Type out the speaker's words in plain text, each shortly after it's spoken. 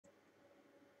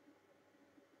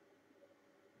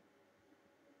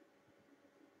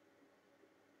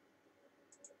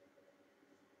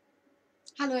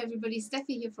Hello everybody,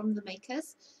 Steffi here from The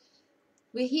Makers.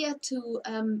 We're here to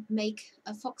make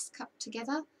a fox cup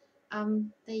together. There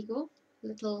you go,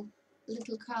 little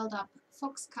curled up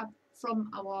fox cup from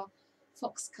our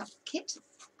fox cup kit.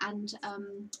 And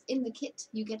in the kit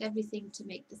you get everything to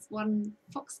make this one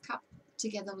fox cup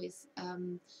together with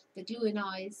the glue in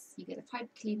eyes. You get a pipe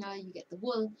cleaner, you get the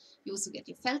wool, you also get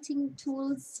your felting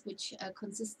tools, which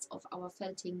consists of our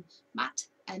felting mat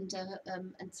and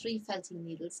 3 felting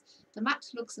needles. The mat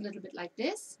looks a little bit like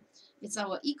this. It's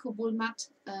our eco wool mat,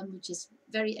 which is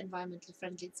very environmentally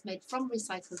friendly. It's made from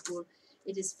recycled wool.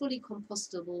 It is fully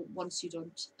compostable once you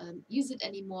don't use it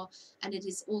anymore, and it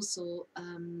is also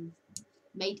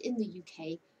made in the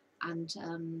UK. And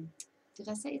did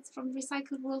I say it's from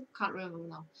recycled wool? Can't remember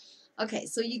now. Okay,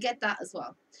 so you get that as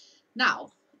well.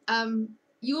 Now,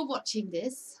 you're watching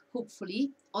this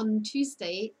hopefully on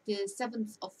Tuesday, the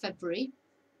 7th of February,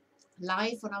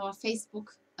 live on our Facebook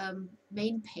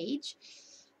main page,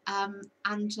 and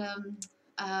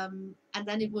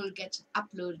then it will get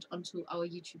uploaded onto our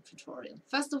YouTube tutorial.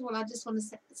 First of all, I just want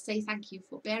to say thank you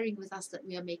for bearing with us that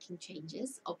we are making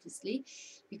changes, obviously,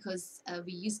 because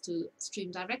we used to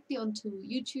stream directly onto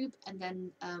YouTube and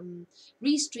then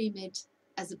restream it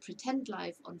as a pretend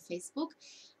live on Facebook.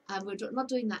 We're not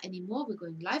doing that anymore. We're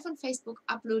going live on Facebook,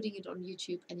 uploading it on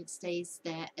YouTube, and it stays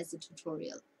there as a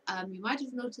tutorial. You might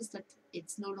have noticed that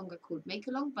it's no longer called Make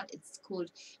Along, but it's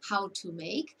called How to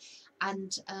Make,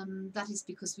 and that is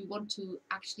because we want to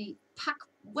actually pack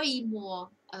way more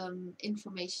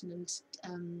information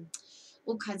and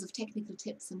all kinds of technical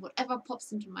tips, and whatever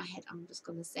pops into my head I'm just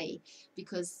going to say,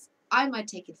 because I might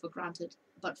take it for granted,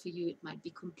 but for you it might be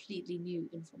completely new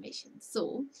information.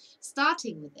 So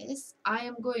starting with this, I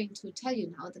am going to tell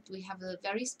you now that we have a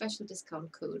very special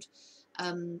discount code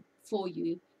for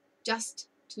you, just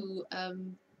to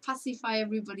pacify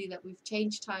everybody that we've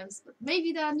changed times, but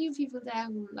maybe there are new people there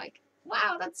who are like,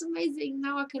 wow, that's amazing,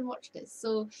 now I can watch this.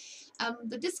 So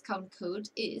the discount code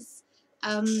is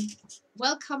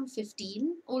welcome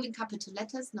 15, all in capital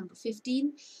letters, number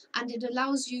 15, and it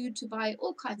allows you to buy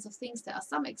all kinds of things. There are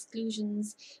some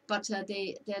exclusions, but they're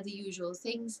the usual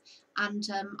things, and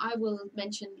I will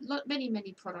mention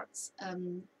many products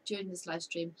during this live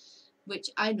stream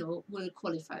which I know will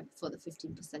qualify for the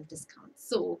 15% discount.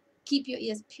 So keep your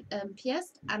ears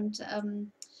pierced, and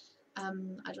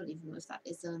I don't even know if that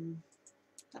is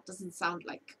that doesn't sound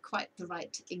like quite the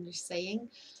right English saying.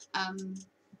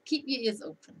 Keep your ears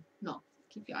open. No,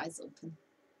 keep your eyes open.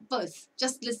 Both.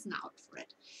 Just listen out for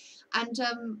it. And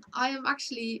I am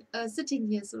actually sitting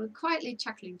here sort of quietly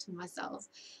chuckling to myself,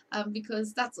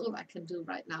 because that's all I can do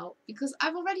right now, because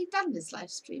I've already done this live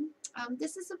stream.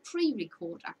 This is a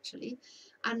pre-record actually,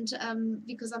 and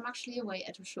because I'm actually away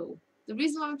at a show. The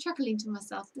reason why I'm chuckling to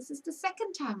myself, this is the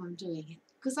second time I'm doing it,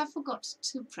 because I forgot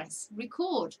to press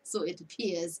record, so it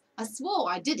appears. I swore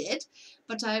I did it,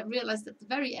 but I realized at the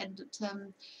very end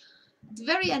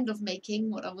of making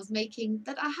what I was making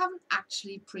that I haven't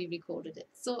actually pre-recorded it.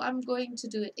 So I'm going to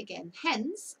do it again.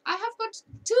 Hence, I have got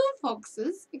 2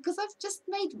 foxes because I've just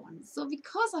made one. So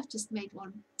because I've just made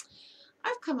one,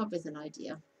 I've come up with an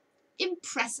idea.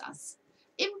 Impress us.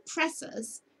 Impress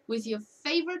us with your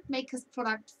favorite makers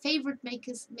product, favorite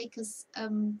makers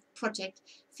project,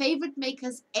 favorite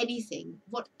makers anything,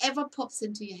 whatever pops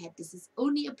into your head. This is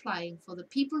only applying for the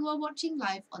people who are watching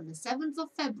live on the 7th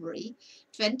of February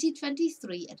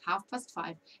 2023 at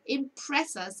 5:30.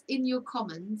 Impress us in your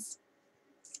comments.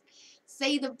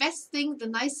 Say the best thing, the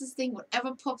nicest thing,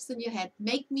 whatever pops in your head.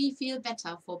 Make me feel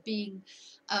better for being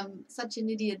such an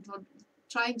idiot,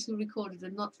 trying to record it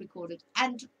and not record it.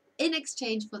 And in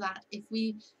exchange for that,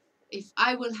 if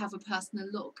I will have a personal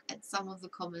look at some of the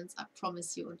comments, I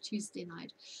promise you, on Tuesday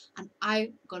night, and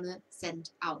I'm gonna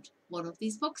send out one of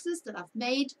these boxes that I've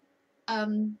made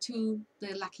to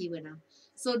the lucky winner.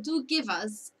 So do give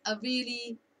us a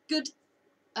really good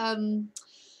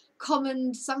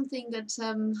comment, something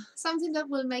that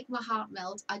will make my heart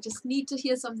melt. I just need to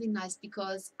hear something nice,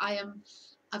 because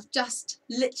I've just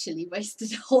literally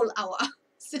wasted a whole hour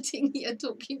sitting here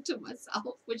talking to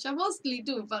myself, which I mostly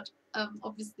do, but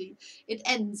obviously it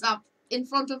ends up in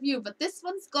front of you. But this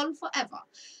one's gone forever,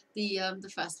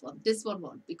 the first one. This one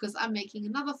won't, because I'm making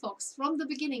another fox from the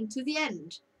beginning to the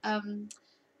end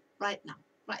right now.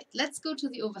 Right, let's go to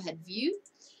the overhead view,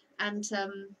 and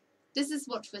this is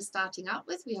what we're starting out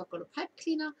with. We have got a pipe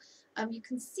cleaner. You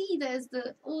can see there's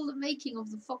all the making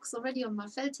of the fox already on my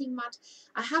felting mat.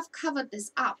 I have covered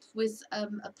this up with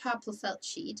a purple felt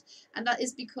sheet, and that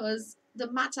is because the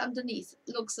mat underneath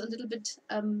looks a little bit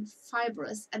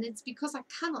fibrous, and it's because I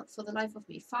cannot for the life of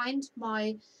me find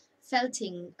my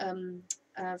felting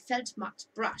felt mat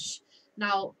brush.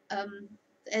 Now,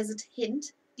 as a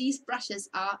hint, these brushes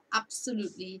are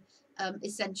absolutely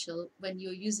essential when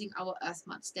you're using our earth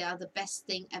mats. They are the best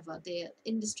thing ever. They're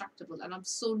indestructible, and I'm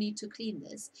so need to clean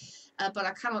this, but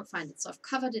I cannot find it, so I've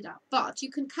covered it up. But you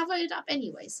can cover it up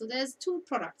anyway. So there's 2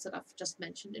 products that I've just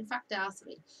mentioned. In fact, there are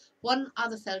 3. One are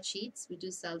the felt sheets. We do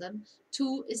sell them.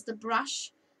 2 is the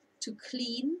brush to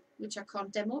clean, which I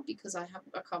can't demo because I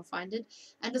can't find it.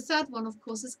 And the third one, of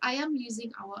course, is I am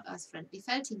using our earth-friendly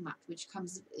felting mat, which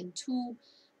comes in 2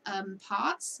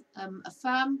 parts, a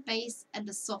firm base and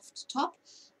a soft top.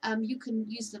 You can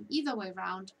use them either way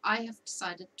around. I have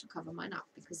decided to cover mine up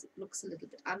because it looks a little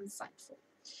bit unsightful.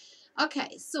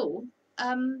 Okay, so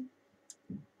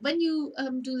when you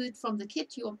do it from the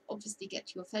kit, you obviously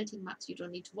get your felting mat. You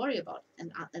don't need to worry about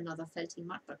another felting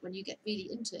mat, but when you get really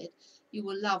into it, you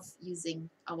will love using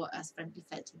our earth-friendly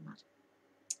felting mat.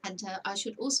 And I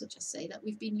should also just say that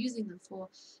we've been using them for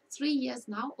 3 years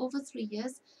now, over 3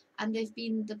 years, and they've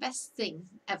been the best thing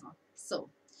ever. So,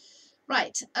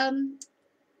 right,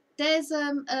 there's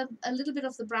a little bit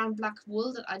of the brown black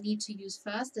wool that I need to use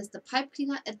first. There's the pipe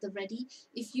cleaner at the ready.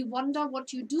 If you wonder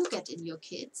what you do get in your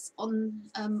kits,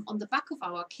 on the back of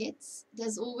our kits,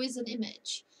 there's always an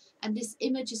image. And this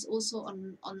image is also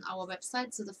on our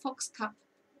website. So the FOX CUB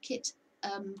kit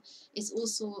is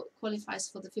also qualifies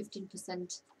for the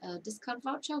 15% discount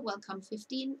voucher. Welcome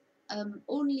 15.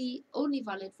 Only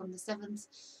valid from the 7th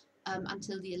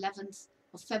until the 11th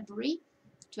of February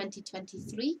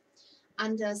 2023.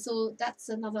 And so that's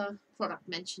another product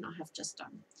mention I have just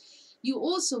done. You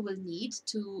also will need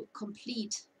to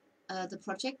complete the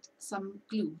project some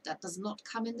glue that does not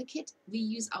come in the kit. We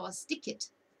use our Stick It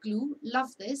glue.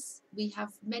 Love this. We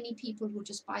have many people who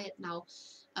just buy it now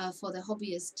for their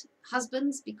hobbyist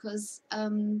husbands because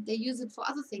they use it for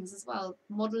other things as well,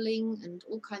 modeling and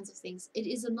all kinds of things. It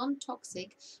is a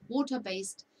non-toxic,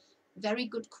 water-based, very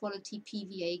good quality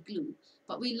PVA glue,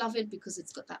 but we love it because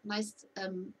it's got that nice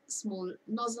small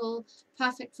nozzle,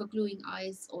 perfect for gluing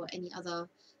eyes or any other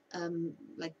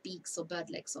like beaks or bird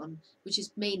legs on, which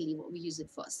is mainly what we use it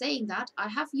for. Saying that, I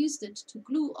have used it to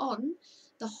glue on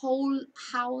the whole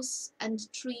house and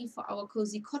tree for our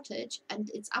cozy cottage,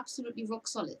 and it's absolutely rock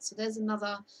solid. So there's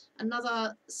another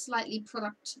slightly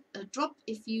product drop.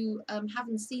 If you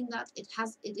haven't seen that, it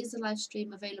is a live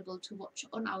stream available to watch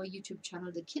on our YouTube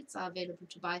channel. The kits are available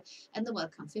to buy, and the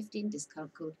Welcome 15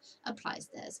 discount code applies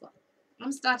there as well.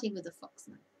 I'm starting with the Fox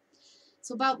now.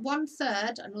 So about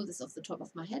 1/3, I know this off the top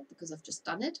of my head because I've just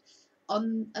done it,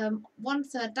 on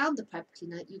 1/3 down the pipe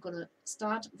cleaner, you're going to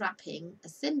start wrapping a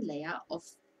thin layer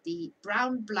of the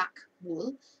brown black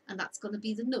wool, and that's going to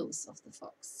be the nose of the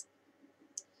fox.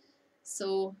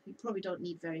 So you probably don't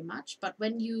need very much, but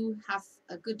when you have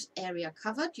a good area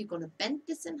covered, you're going to bend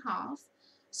this in half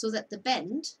so that the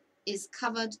bend is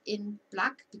covered in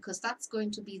black, because that's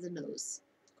going to be the nose.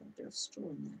 Got a bit of straw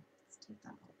in there. Let's take that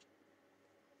out.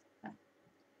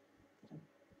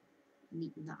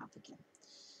 Neaten that up again.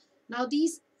 Now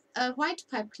these white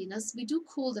pipe cleaners, we do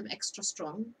call them extra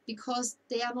strong because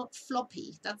they are not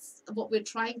floppy. That's what we're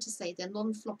trying to say. They're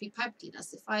non-floppy pipe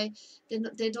cleaners.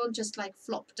 They don't just like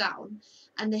flop down,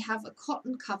 and they have a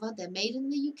cotton cover. They're made in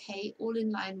the UK, all in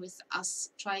line with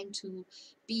us trying to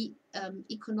be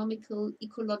economical,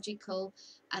 ecological,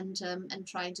 and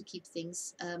trying to keep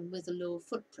things with a low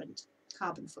footprint,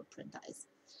 carbon footprint, that is.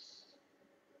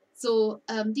 So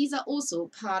these are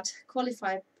also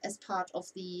qualified as part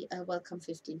of the Welcome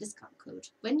 15 discount code.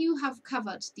 When you have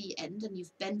covered the end and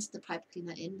you've bent the pipe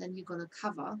cleaner in, then you're going to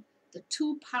cover the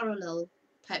 2 parallel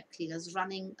pipe cleaners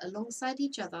running alongside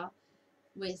each other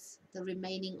with the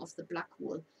remaining of the black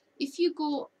wool. If you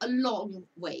go a long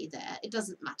way there, it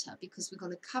doesn't matter because we're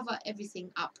going to cover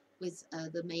everything up with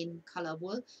the main color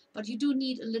wool, but you do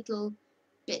need a little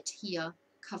bit here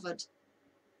covered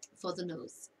for the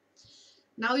nose.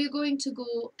 Now you're going to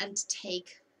go and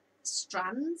take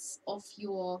strands of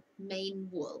your main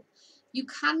wool. You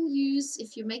can use,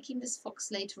 if you're making this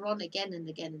fox later on again and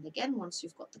again and again, once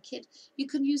you've got the kit, you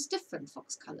can use different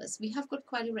fox colors. We have got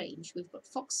quite a range. We've got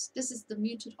fox, this is the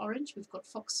muted orange. We've got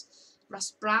fox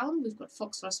rust brown. We've got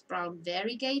fox rust brown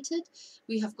variegated.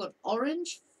 We have got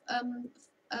orange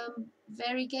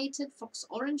variegated, fox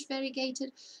orange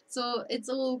variegated. So it's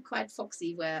all quite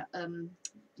foxy where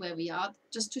we are.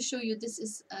 Just to show you, this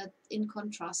is in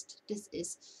contrast, this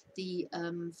is the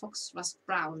fox rust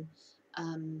brown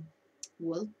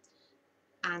wool,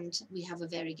 and we have a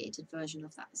variegated version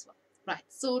of that as well. Right,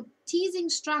 so teasing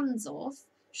strands off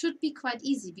should be quite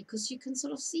easy because you can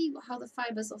sort of see how the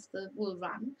fibers of the wool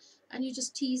run, and you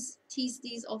just tease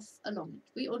these off along it.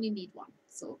 We only need one,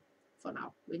 so for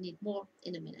now. We need more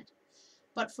in a minute.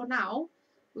 But for now,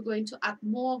 we're going to add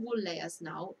more wool layers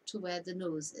now to where the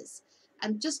nose is.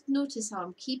 And just notice how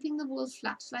I'm keeping the wool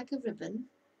flat like a ribbon,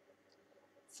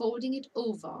 folding it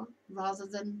over rather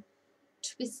than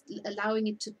allowing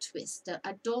it to twist.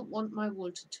 I don't want my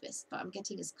wool to twist, but I'm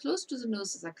getting as close to the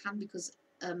nose as I can because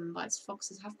whilst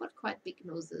foxes have got quite big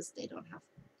noses, they don't have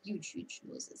huge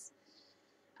noses.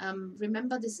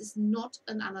 Remember, this is not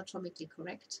an anatomically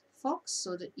correct fox,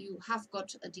 so that you have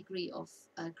got a degree of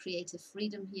creative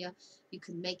freedom here. You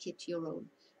can make it your own.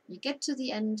 You get to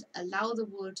the end, allow the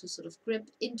wool to sort of grip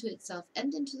into itself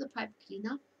and into the pipe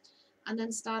cleaner, and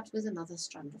then start with another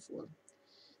strand of wool.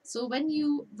 So when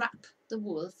you wrap the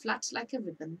wool flat like a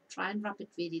ribbon, try and wrap it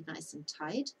really nice and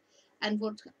tight. And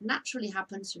what naturally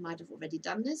happens, you might have already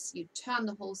done this, you turn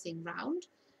the whole thing round,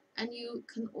 and you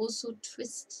can also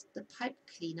twist the pipe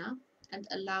cleaner and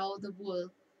allow the wool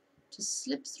to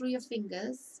slip through your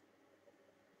fingers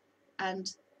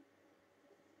and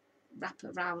wrap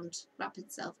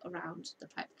itself around the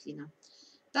pipe cleaner.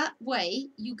 That way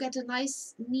you get a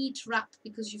nice neat wrap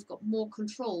because you've got more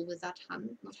control with that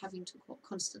hand, not having to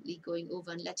constantly going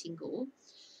over and letting go.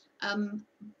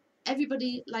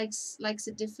 Everybody likes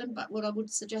it different, but what I would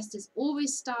suggest is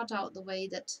always start out the way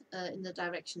that in the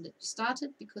direction that you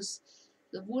started, because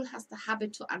the wool has the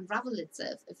habit to unravel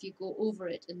itself if you go over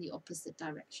it in the opposite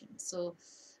direction. So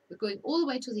we're going all the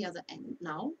way to the other end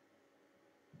now,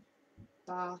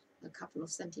 bar a couple of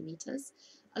centimeters.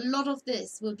 A lot of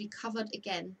this will be covered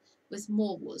again with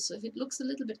more wool. So if it looks a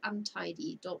little bit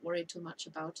untidy, don't worry too much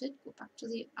about it. Go back to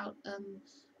the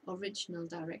original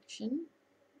direction.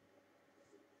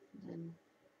 And then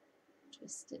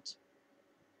twist it.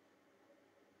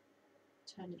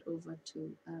 Turn it over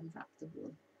to wrap the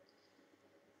wool.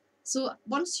 So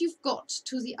once you've got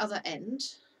to the other end,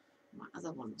 my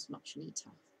other one was much neater.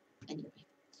 Anyway,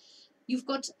 you've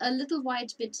got a little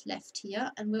white bit left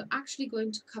here, and we're actually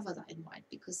going to cover that in white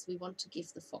because we want to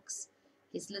give the fox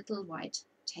his little white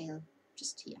tail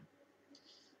just here.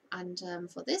 And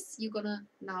for this, you're gonna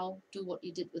now do what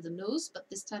you did with the nose, but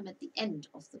this time at the end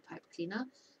of the pipe cleaner.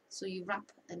 So you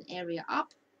wrap an area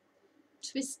up,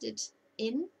 twist it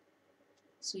in,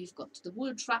 so you've got the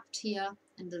wool trapped here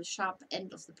and the sharp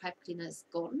end of the pipe cleaner is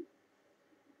gone.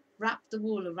 Wrap the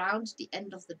wool around the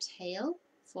end of the tail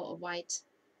for a white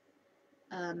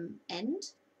end.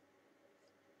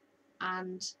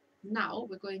 And now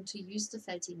we're going to use the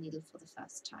felting needle for the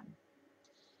first time.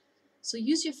 So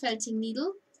use your felting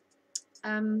needle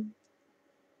and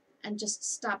just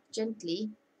stab gently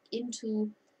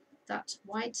into that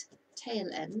white tail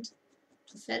end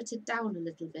to felt it down a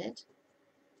little bit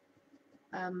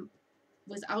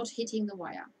without hitting the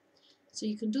wire. So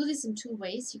you can do this in two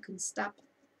ways. You can stab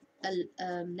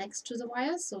next to the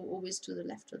wire, so always to the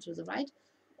left or to the right,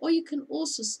 or you can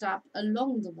also stab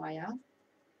along the wire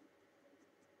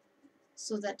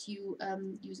so that you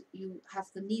have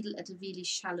the needle at a really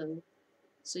shallow,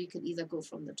 so you can either go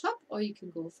from the top or you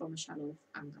can go from a shallow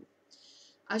angle.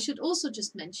 I should also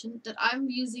just mention that I'm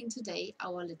using today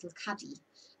our little caddy.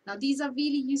 Now these are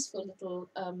really useful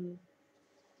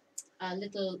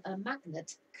little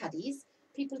magnet caddies.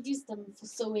 People use them for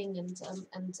sewing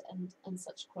and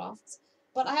such crafts,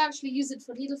 but I actually use it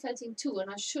for needle felting too, and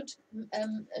I should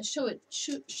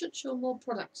show more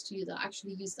products to you that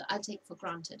actually use that I take for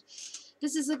granted.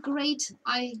 This is a great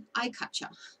eye catcher.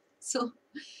 So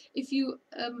if you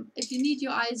need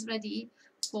your eyes ready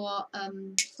for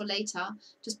later,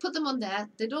 just put them on there.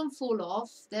 They don't fall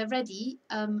off. They're ready,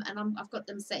 and I've got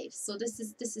them safe. So this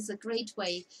is a great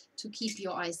way to keep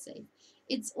your eyes safe.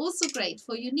 It's also great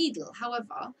for your needle.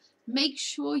 However, make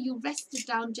sure you rest it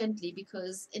down gently,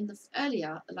 because in the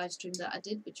earlier live stream that I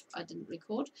did, which I didn't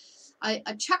record, I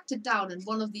chucked it down and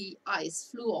one of the eyes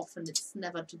flew off and it's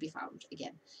never to be found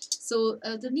again. So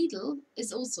the needle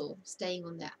is also staying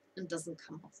on there and doesn't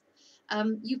come off.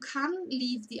 You can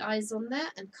leave the eyes on there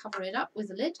and cover it up with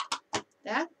a lid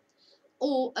there,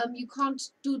 or you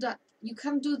can't do that. You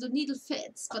can do the needle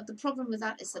fits, but the problem with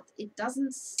that is that it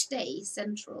doesn't stay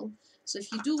central. So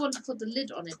if you do want to put the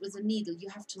lid on it with a needle, you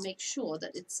have to make sure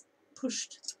that it's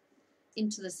pushed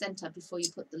into the center before you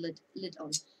put the lid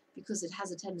on, because it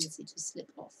has a tendency to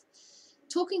slip off.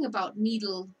 Talking about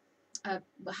needle,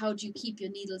 how do you keep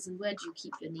your needles and where do you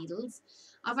keep your needles?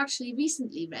 I've actually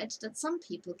recently read that some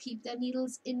people keep their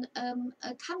needles in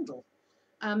a candle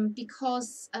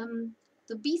because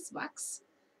the beeswax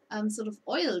sort of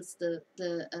oils the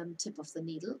tip of the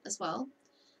needle as well.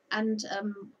 And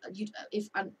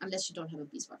unless you don't have a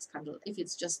beeswax candle, if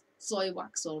it's just soy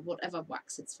wax or whatever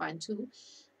wax, it's fine too.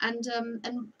 And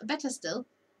better still,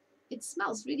 it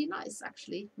smells really nice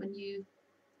actually when you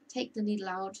take the needle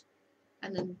out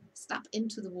and then stab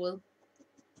into the wool.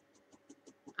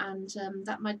 and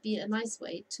that might be a nice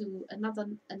way to another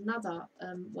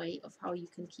way of how you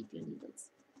can keep your needles.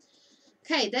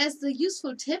 Okay, there's the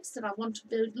useful tips that I want to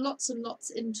build lots and lots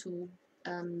into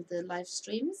the live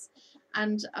streams,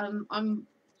 and I'm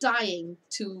dying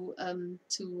to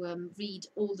read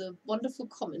all the wonderful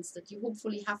comments that you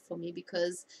hopefully have for me,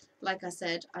 because like I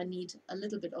said, I need a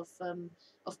little bit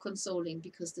of consoling,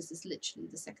 because this is literally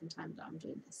the second time that I'm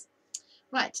doing this.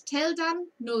 Right, tail done,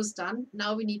 nose done.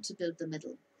 Now we need to build the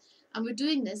middle. And we're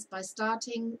doing this by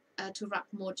starting to wrap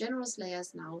more generous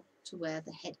layers now to where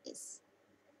the head is.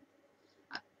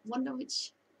 I wonder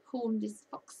which home this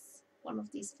fox, one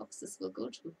of these foxes, will go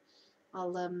to.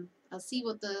 I'll see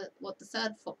what the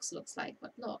third fox looks like,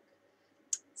 but look.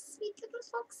 Sweet little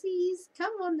foxies.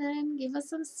 Come on then, give us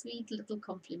some sweet little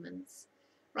compliments.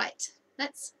 Right,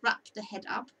 let's wrap the head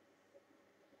up.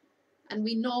 And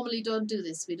we normally don't do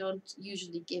this. We don't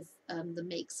usually give the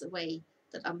makes away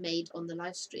that are made on the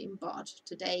live stream, but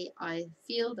today I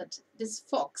feel that this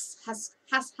fox has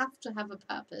to have a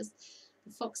purpose.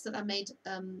 The fox that I made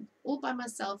all by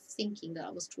myself, thinking that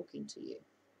I was talking to you.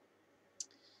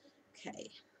 Okay,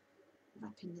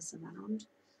 wrapping this around.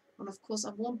 And of course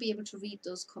I won't be able to read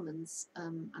those comments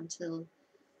until,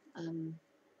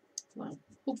 well,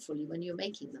 hopefully when you're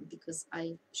making them, because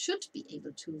I should be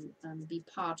able to be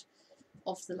part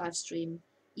of the live stream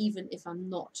even if I'm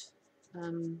not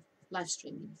live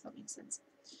streaming, if that makes sense.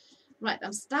 Right,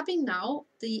 I'm stabbing now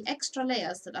the extra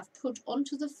layers that I've put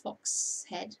onto the fox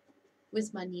head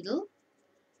with my needle,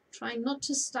 trying not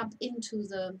to stab into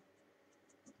the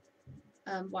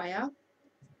wire.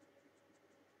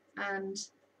 And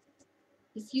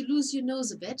if you lose your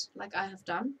nose a bit, like I have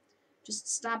done, just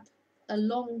stab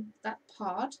along that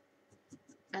part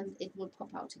and it will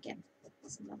pop out again.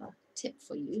 That's another tip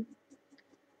for you.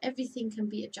 Everything can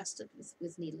be adjusted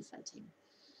with needle felting.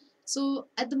 So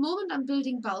at the moment I'm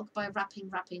building bulk by wrapping,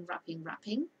 wrapping, wrapping,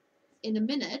 wrapping. In a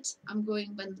minute I'm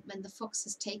going, when the fox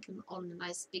has taken on a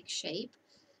nice big shape,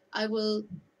 I will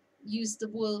use the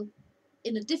wool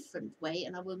in a different way,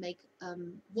 and I will make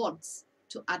wads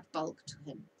to add bulk to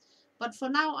him. But for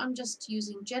now I'm just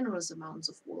using generous amounts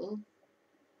of wool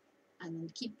and then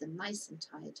keep them nice and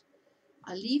tight.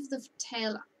 I leave the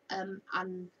tail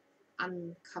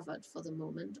uncovered for the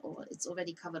moment, or it's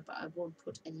already covered, but I won't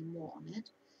put any more on it.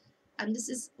 And this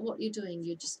is what you're doing.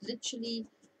 You're just literally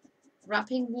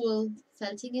wrapping wool,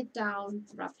 felting it down,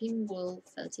 wrapping wool,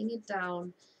 felting it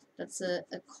down. That's a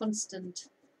constant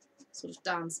sort of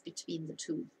dance between the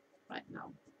two right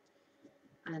now.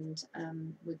 And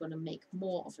we're going to make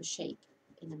more of a shape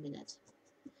in a minute.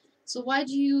 So why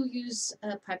do you use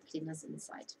pipe cleaners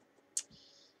inside?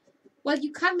 Well,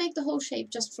 you can make the whole shape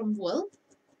just from wool.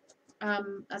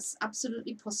 That's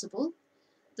absolutely possible.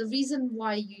 The reason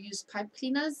why you use pipe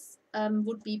cleaners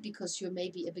would be because you're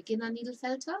maybe a beginner needle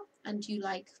felter and you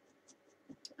like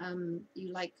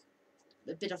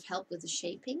a bit of help with the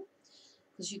shaping,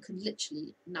 because you can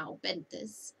literally now bend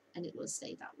this and it will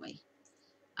stay that way.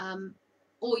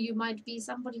 Or you might be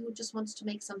somebody who just wants to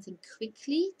make something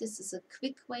quickly. This is a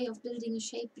quick way of building a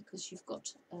shape because you've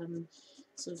got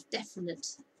sort of definite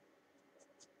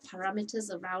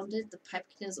parameters around it. The pipe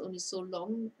cleaner is only so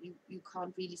long, you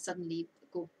can't really suddenly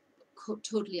go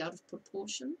totally out of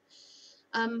proportion.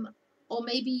 Or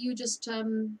maybe you just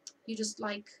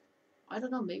like, I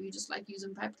don't know, maybe you just like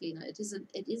using pipe cleaner. It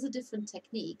is a different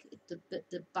technique.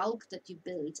 The bulk that you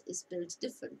build is built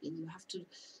differently. You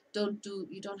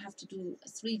don't have to do a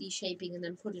 3D shaping and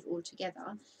then put it all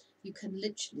together. You can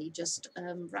literally just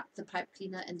wrap the pipe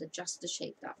cleaner and adjust the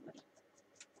shape that way.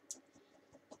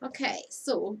 Okay,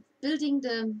 so building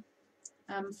the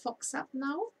fox up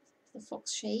now, the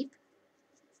fox shape.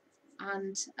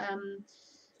 And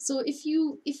so if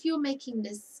you're making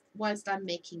this whilst I'm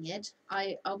making it,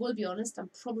 I will be honest,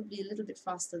 I'm probably a little bit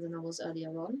faster than I was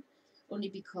earlier on, only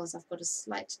because I've got a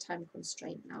slight time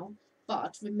constraint now.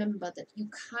 But remember that you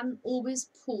can always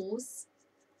pause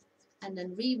and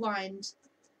then rewind,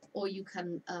 or you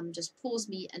can just pause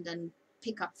me and then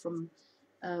pick up from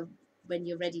when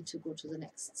you're ready to go to the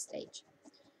next stage.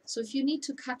 So if you need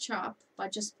to catch up by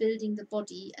just building the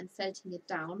body and felting it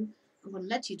down, I'm going to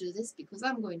let you do this because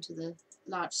I'm going to the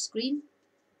large screen,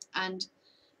 and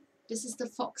this is the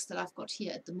fox that I've got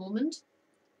here at the moment.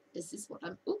 This is what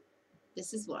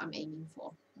I'm aiming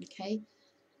for. Okay,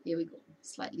 here we go.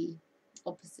 Slightly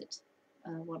opposite.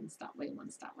 One's that way,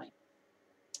 one's that way.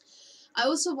 I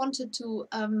also wanted to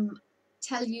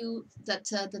tell you that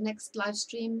the next live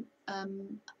stream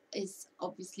is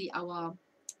obviously our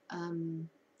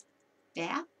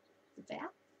bear,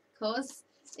 because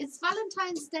it's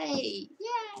Valentine's Day.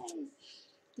 Yay!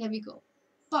 There we go.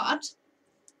 But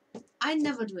I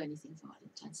never do anything for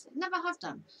Valentine's Day. Never have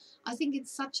done. I think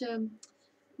it's such a,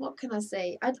 what can I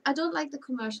say? I don't like the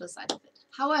commercial side of it.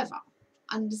 However,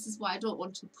 and this is why I don't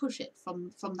want to push it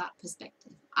from that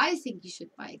perspective, I think you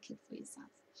should buy a kit for yourself,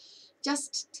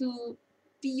 just to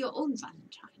be your own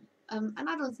Valentine. And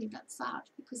I don't think that's sad,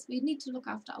 because we need to look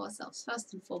after ourselves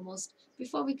first and foremost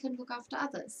before we can look after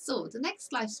others. So the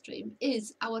next live stream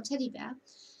is our teddy bear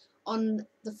on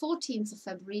the 14th of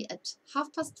February at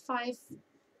 5:30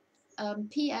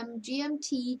 p.m.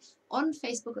 GMT on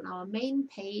Facebook on our main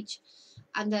page.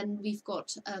 And then we've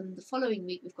got the following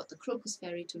week, we've got the Crocus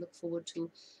Fairy to look forward to.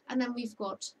 And then we've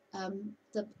got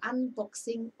the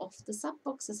unboxing of the sub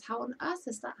boxes. How on earth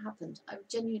has that happened? I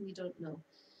genuinely don't know.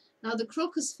 Now, the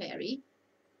Crocus Fairy,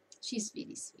 she's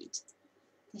really sweet.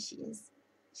 There she is.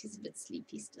 She's a bit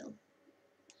sleepy still.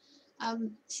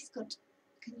 She's got,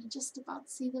 can you just about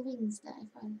see the wings there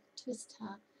if I twist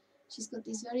her? She's got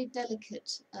these very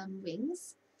delicate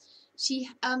wings. She,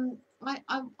 I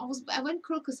went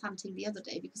crocus hunting the other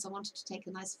day because I wanted to take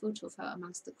a nice photo of her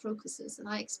amongst the crocuses, and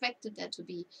I expected there to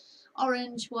be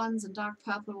orange ones and dark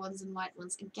purple ones and white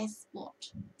ones. And guess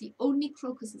what? The only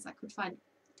crocuses I could find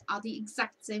are the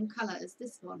exact same color as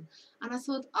this one. And I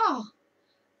thought, oh,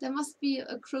 there must be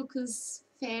a crocus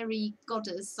fairy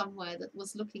goddess somewhere that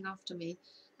was looking after me,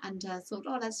 and thought,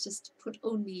 oh, let's just put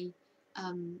only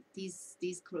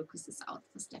these crocuses out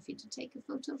for Steffi to take a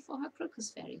photo for her crocus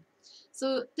fairy.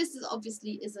 So this is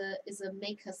obviously is a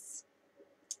make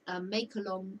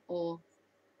along, or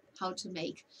how to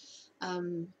make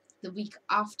the week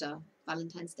after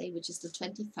Valentine's Day, which is the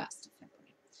 21st of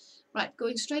February. Right,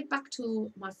 going straight back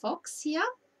to my fox here.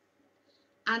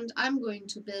 And I'm going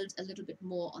to build a little bit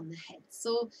more on the head.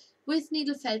 So with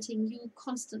needle felting, you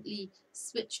constantly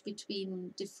switch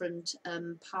between different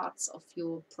parts of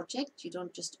your project. You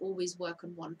don't just always work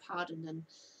on one part and then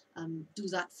do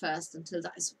that first until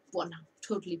that is one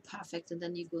totally perfect, and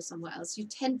then you go somewhere else. You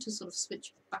tend to sort of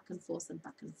switch back and forth and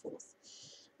back and forth.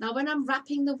 Now, when I'm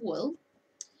wrapping the wool,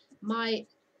 my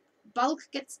bulk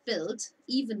gets built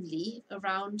evenly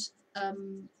around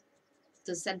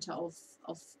the center of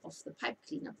the pipe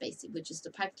cleaner base, which is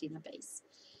the pipe cleaner base.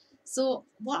 So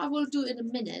what I will do in a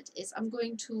minute is I'm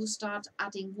going to start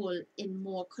adding wool in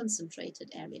more concentrated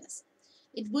areas.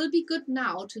 It will be good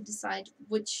now to decide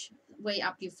which way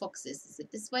up your fox is. Is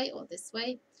it this way or this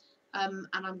way? And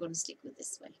I'm going to stick with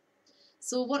this way.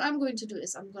 So what I'm going to do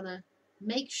is I'm going to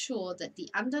make sure that the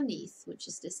underneath, which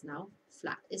is this now,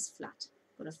 is flat.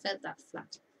 I'm going to felt that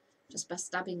flat just by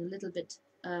stabbing a little bit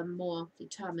more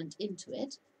determined into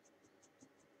it,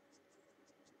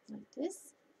 like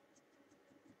this,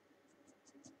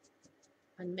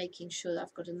 and making sure that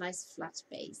I've got a nice flat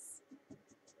base.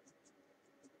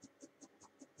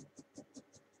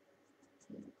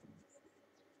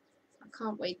 I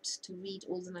can't wait to read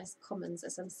all the nice comments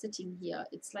as I'm sitting here.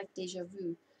 It's like deja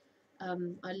vu.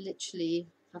 I literally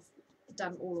have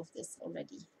done all of this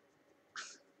already.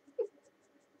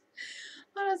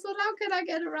 And I thought, how can I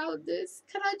get around this?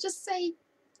 Can I just say,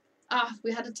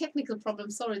 we had a technical problem,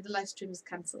 sorry, the live stream is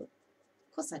cancelled.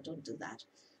 Of course I don't do that.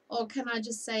 Or can I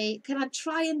just say, can I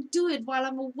try and do it while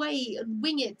I'm away and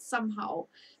wing it somehow?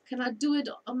 Can I do it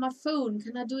on my phone?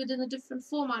 Can I do it in a different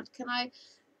format? Can I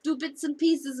do bits and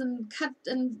pieces and cut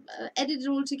and edit it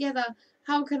all together?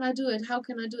 How can I do it? How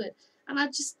can I do it? And I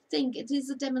just think it is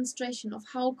a demonstration of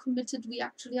how committed we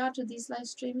actually are to these live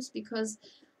streams, because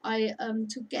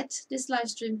to get this live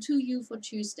stream to you for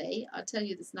Tuesday, I'll tell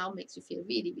you this now, makes you feel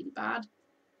really, really bad.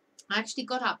 I actually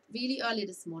got up really early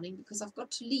this morning because I've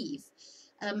got to leave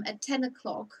at 10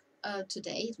 o'clock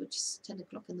today, which is 10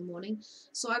 o'clock in the morning.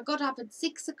 So I got up at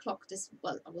 6 o'clock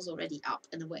well, I was already up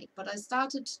and awake, but I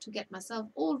started to get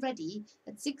myself all ready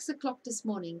at 6 o'clock this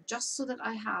morning, just so that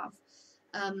I have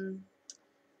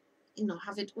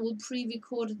have it all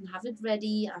pre-recorded and have it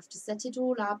ready. I have to set it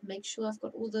all up, make sure I've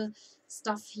got all the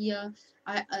stuff here.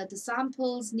 The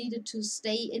samples needed to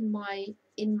stay in my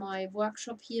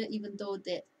workshop here, even though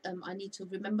I need to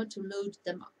remember to load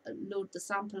the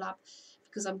sample up,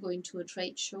 because I'm going to a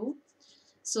trade show.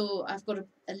 So I've got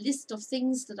a list of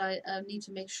things that I need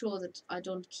to make sure that I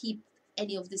don't keep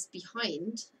any of this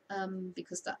behind,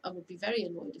 because I would be very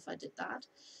annoyed if I did that.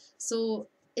 So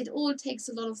it all takes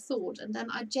a lot of thought, and then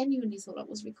I genuinely thought I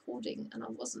was recording, and I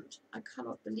wasn't. I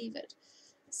cannot believe it.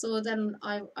 So then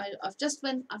I've just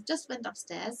went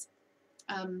upstairs.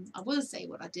 I will say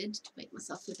what I did to make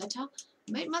myself feel better.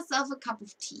 I made myself a cup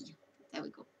of tea. There we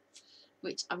go.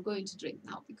 Which I'm going to drink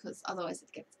now, because otherwise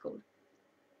it gets cold.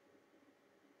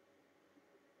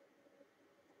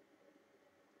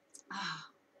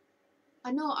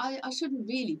 I know I shouldn't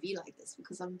really be like this,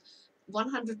 because I'm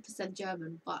 100%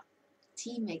 German, but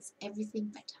Tea makes everything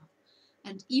better.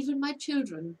 And even my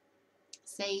children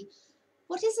say,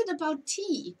 what is it about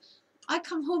tea? I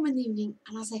come home in the evening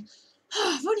and I say,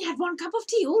 oh, I've only had 1 cup of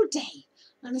tea all day.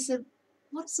 And I said,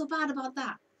 what's so bad about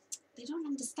that? They don't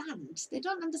understand. They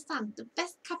don't understand. The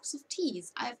best cups of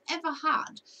teas I've ever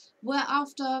had were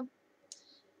after,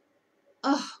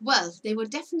 oh, well, they were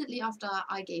definitely after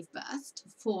I gave birth to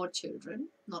 4 children.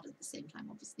 Not at the same time,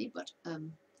 obviously, but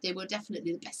they were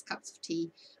definitely the best cups of tea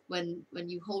when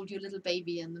you hold your little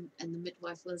baby and the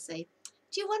midwife will say,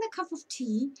 do you want a cup of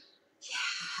tea?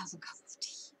 Yeah, have a cup of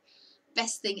tea.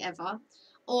 Best thing ever.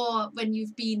 Or when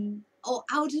you've been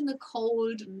out in the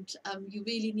cold and you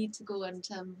really need to go and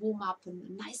warm up and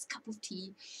a nice cup of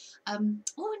tea. Or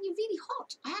when you're really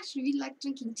hot. I actually really like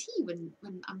drinking tea when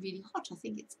I'm really hot. I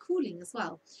think it's cooling as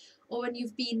well. Or when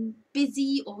you've been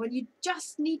busy, or when you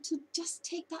just need to just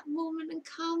take that moment and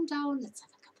calm down. Let's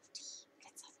have a cup of tea.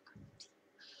 Let's have a cup of tea.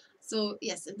 So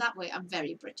yes, in that way, I'm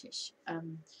very British.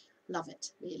 Love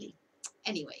it, really.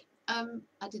 Anyway,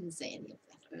 I didn't say any of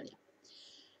that earlier.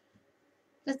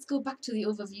 Let's go back to the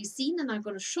overview scene, and I'm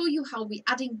going to show you how we're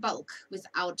adding bulk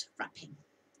without wrapping.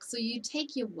 So you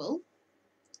take your wool,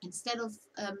 instead of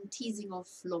teasing off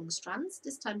long strands,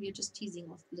 this time you're just teasing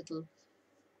off little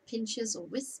pinches or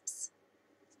wisps,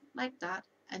 like that.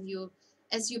 And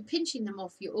as you're pinching them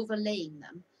off, you're overlaying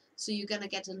them. So you're going to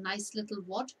get a nice little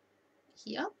wad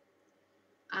here,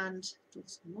 and do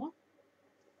some more,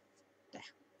 there.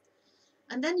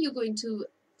 And then you're going to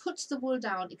put the wool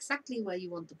down exactly where you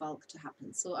want the bulk to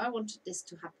happen. So I wanted this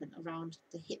to happen around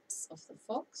the hips of the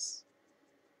fox,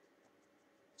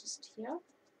 just here,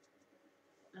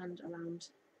 and around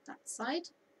that side.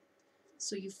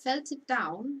 So you felt it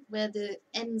down where the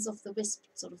ends of the wisp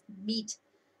sort of meet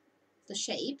the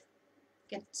shape.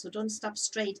 So don't step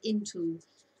straight into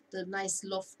the nice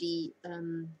lofty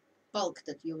bulk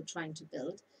that you're trying to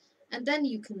build. And then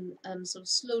you can sort of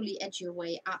slowly edge your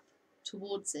way up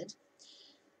towards it.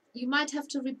 You might have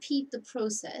to repeat the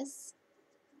process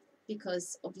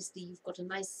because obviously you've got a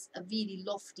really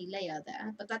lofty layer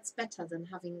there, but that's better than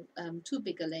having too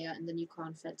big a layer and then you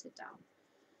can't felt it down.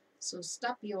 So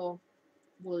step your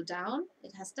wool down.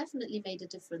 It has definitely made a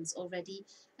difference already,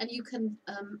 and you can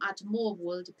add more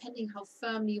wool depending how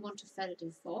firmly you want to felt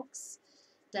your fox.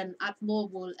 Then add more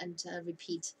wool and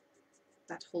repeat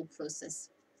that whole process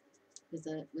with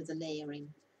a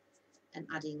layering and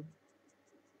adding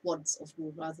wads of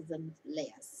wool rather than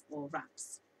layers or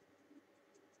wraps.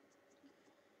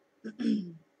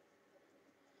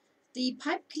 The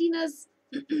pipe cleaners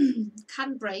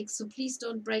can break, so please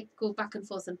don't go back and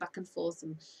forth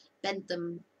and bend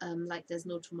them like there's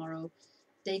no tomorrow.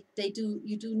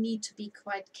 You do need to be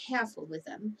quite careful with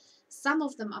them. Some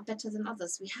of them are better than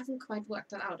others. We haven't quite worked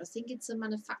that out. I think it's a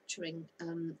manufacturing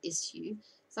issue.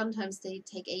 Sometimes they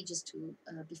take ages to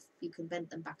you can bend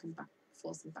them back and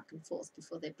forth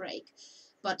before they break.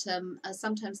 But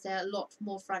sometimes they're a lot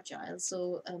more fragile,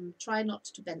 so try not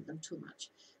to bend them too much.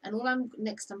 And all I'm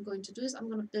going to do is I'm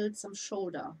going to build some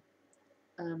shoulder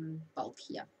bulk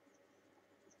here.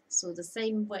 So the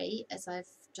same way as I've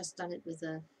just done it with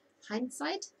the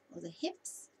hindsight or the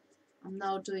hips, I'm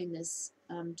now doing this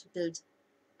to build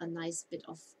a nice bit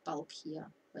of bulk here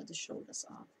where the shoulders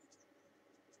are.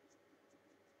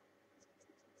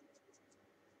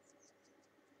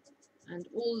 And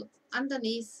all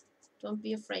underneath, don't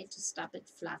be afraid to stab it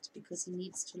flat because it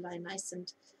needs to lie nice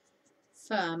and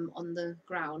firm on the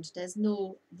ground. There's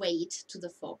no weight to the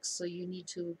fox, so you need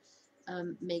to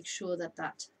make sure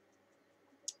that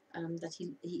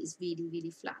he is really,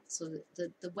 really flat. So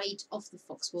the weight of the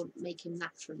fox won't make him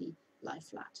naturally lie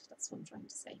flat. That's what I'm trying to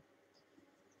say.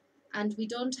 And we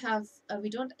don't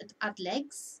add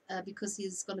legs because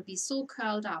he's going to be so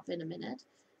curled up in a minute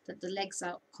that the legs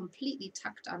are completely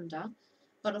tucked under.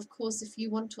 But of course, if you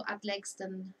want to add legs,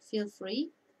 then feel free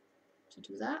to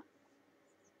do that.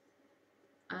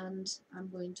 And I'm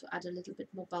going to add a little bit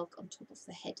more bulk on top of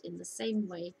the head in the same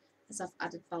way as I've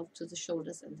added bulk to the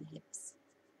shoulders and the hips.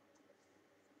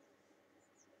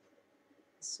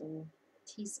 So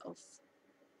tease off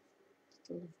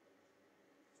little,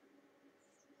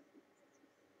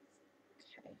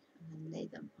 okay, and then lay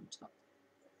them on top.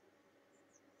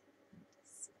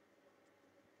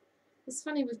 It's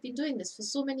funny, we've been doing this for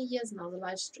so many years now, the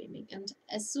live streaming, and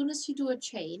as soon as you do a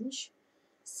change,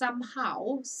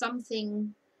 somehow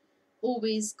something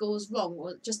always goes wrong,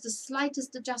 or just the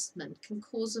slightest adjustment can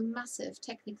cause a massive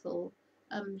technical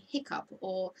hiccup,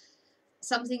 or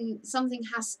something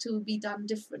has to be done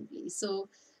differently. So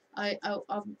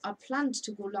I planned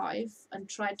to go live and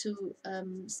try to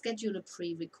schedule a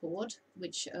pre-record,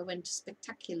 which went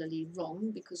spectacularly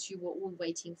wrong because you were all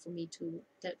waiting for me to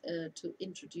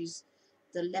introduce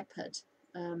the leopard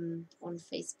on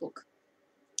Facebook,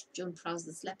 Joan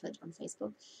Prowse's leopard on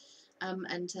Facebook,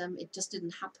 and it just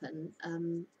didn't happen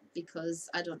because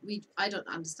I don't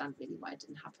understand really why it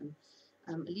didn't happen.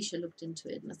 Alicia looked into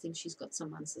it, and I think she's got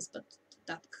some answers, but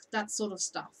that sort of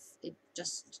stuff,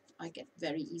 I get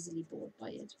very easily bored by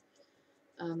it.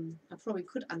 I probably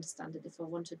could understand it if I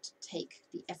wanted to take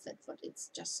the effort, but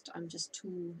I'm just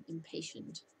too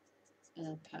impatient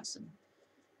person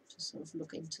to sort of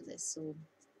look into this. So,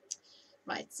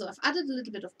 right, so I've added a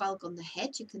little bit of bulk on the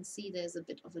head. You can see there's a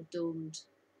bit of a domed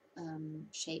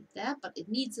shape there, but it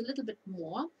needs a little bit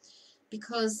more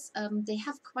because they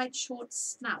have quite short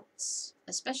snouts,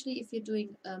 especially if you're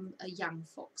doing a young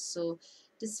fox. So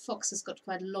this fox has got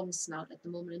quite a long snout at the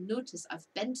moment, and notice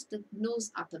I've bent the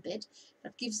nose up a bit.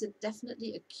 That gives it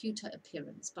definitely a cuter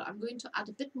appearance, but I'm going to add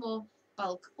a bit more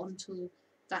bulk onto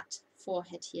that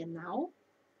forehead here now,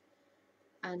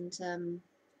 and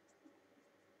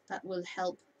that will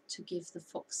help to give the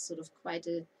fox sort of quite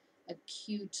a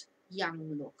cute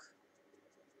young look.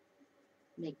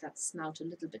 Make that snout a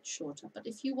little bit shorter. But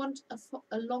if you want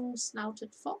a long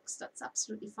snouted fox, that's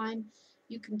absolutely fine.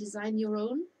 You can design your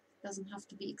own. Doesn't have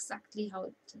to be exactly how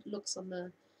it looks on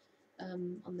the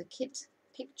kit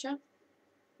picture.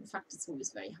 In fact, it's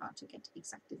always very hard to get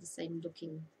exactly the same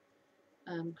looking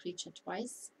creature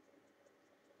twice.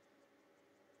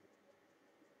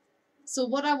 So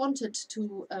what I wanted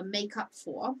to make up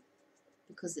for,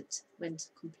 because it went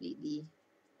completely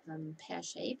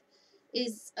pear-shaped,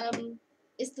 is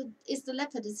the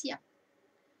leopard is here.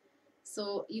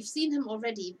 So you've seen him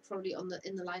already probably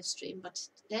in the live stream, but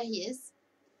there he is.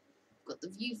 Got the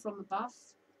view from above.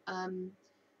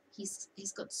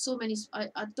 He's got so many.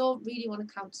 I don't really want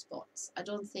to count spots. I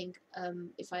don't think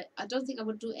I don't think I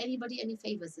would do anybody any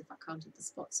favors if I counted the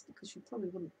spots, because you probably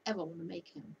wouldn't ever want to make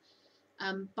him.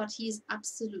 But he is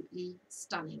absolutely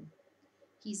stunning.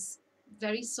 He's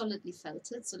very solidly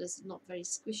felted, so there's not very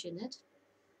squish in it.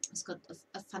 He's got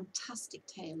a fantastic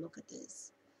tail. Look at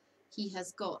this. He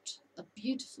has got a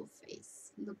beautiful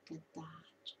face. Look at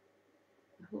that.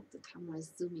 I hope the camera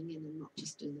is zooming in and not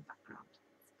just doing the background.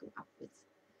 Let's go up with.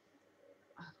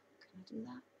 Oh, can I do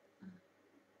that?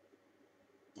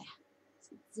 There.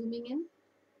 Is it zooming in?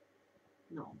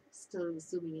 No, still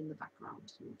zooming in the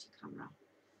background. Multi-camera.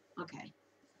 Okay.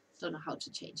 Don't know how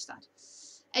to change that.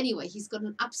 Anyway, he's got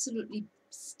an absolutely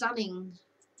stunning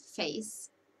face.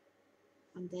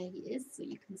 And there he is, so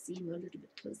you can see him a little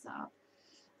bit closer up.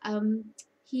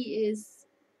 He is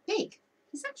big.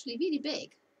 He's actually really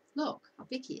big. Look how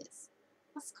big he is.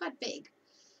 That's quite big.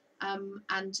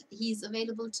 And he's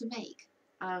available to make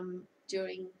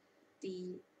during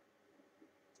the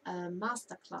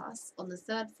masterclass on the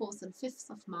 3rd, 4th and 5th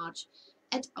of March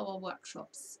at our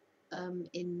workshops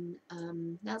in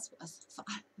Nasworth.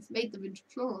 I've made them into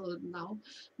plural now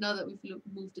that we've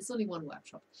moved. It's only one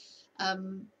workshop.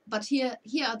 But here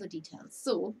are the details.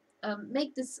 So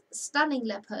make this stunning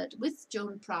leopard with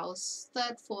Joan Prowse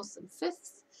 3rd, 4th and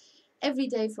 5th every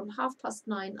day from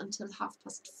 9:30 until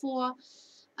 4:30.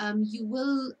 You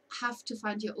will have to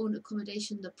find your own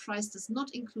accommodation. The price does not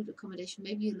include accommodation.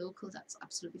 Maybe you're local, that's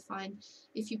absolutely fine.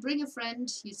 If you bring a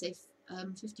friend, you save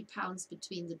 £50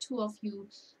 between the two of you,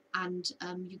 and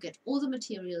you get all the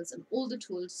materials and all the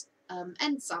tools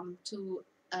and some to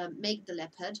make the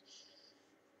leopard.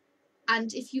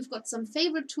 And if you've got some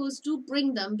favorite tools, do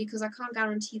bring them, because I can't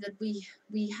guarantee that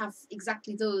we have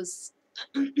exactly those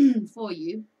for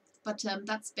you. But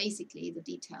that's basically the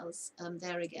details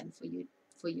there again for you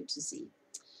to see.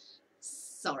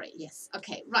 Sorry, yes.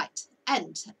 Okay, right.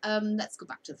 And let's go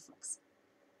back to the fox.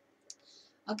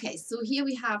 Okay, so here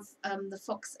we have the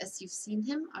fox as you've seen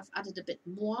him. I've added a bit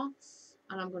more,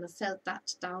 and I'm going to felt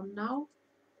that down now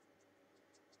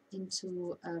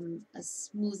into a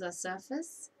smoother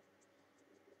surface.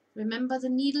 Remember, the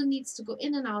needle needs to go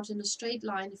in and out in a straight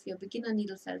line if you're a beginner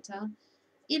needle felter.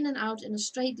 In and out in a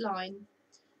straight line,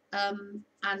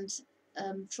 and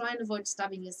try and avoid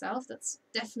stabbing yourself. That's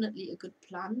definitely a good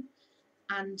plan.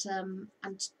 And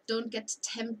don't get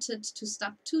tempted to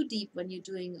stab too deep when you're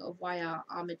doing a wire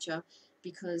armature,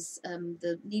 because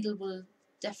the needle will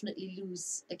definitely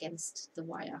lose against the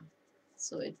wire.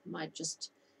 So it might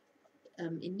just,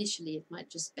 initially it might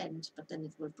just bend, but then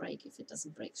it will break if it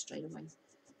doesn't break straight away.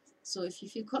 So if you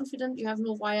feel confident you have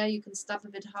no wire, you can stab a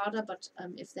bit harder, but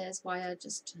if there's wire,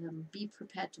 just be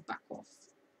prepared to back off.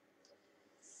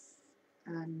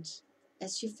 And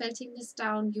as you're felting this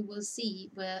down, you will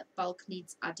see where bulk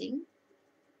needs adding.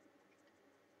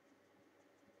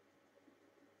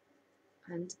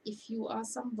 And if you are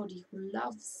somebody who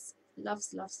loves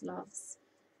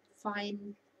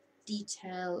fine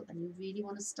detail, and you really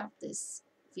want to stop this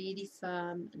really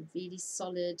firm and really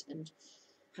solid and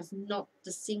have not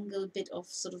the single bit of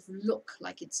sort of look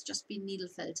like it's just been needle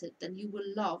felted, then you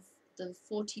will love the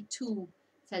 42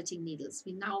 felting needles.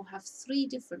 We now have 3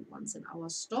 different ones in our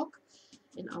stock,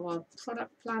 in our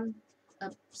product plan.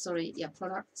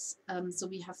 Products. So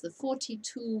we have the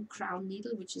 42 crown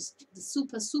needle, which is the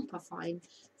super fine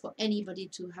for anybody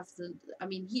to have the. I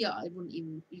mean, here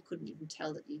you couldn't even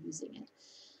tell that you're using it.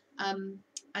 And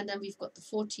then we've got the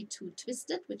 42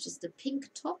 twisted, which is the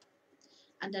pink top,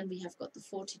 and then we have got the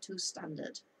 42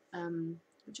 standard,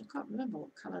 which I can't remember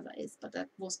what color that is, but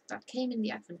that came in the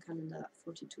advent calendar, that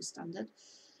 42 standard.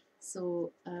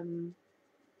 So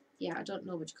yeah, I don't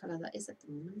know which color that is at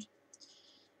the moment.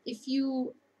 If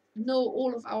you know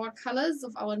all of our colors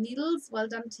of our needles, well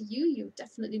done to you. You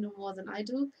definitely know more than I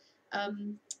do.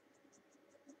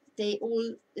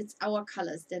 It's our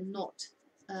colors. They're not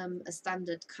a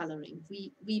standard coloring.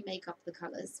 We make up the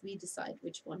colors. We decide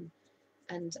which one,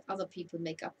 and other people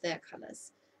make up their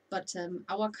colors. But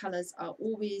our colors are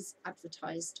always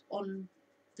advertised on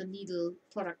the needle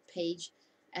product page,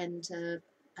 and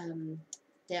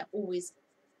they're always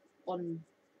on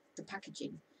the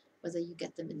packaging, whether you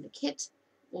get them in the kit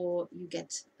or you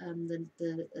get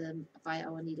buy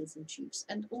our needles and tubes.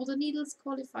 And all the needles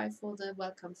qualify for the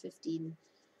Welcome 15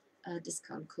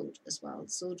 discount code as well.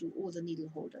 So do all the needle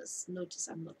holders. Notice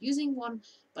I'm not using one,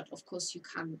 but of course you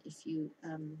can if you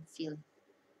feel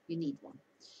you need one.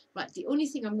 Right, the only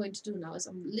thing I'm going to do now is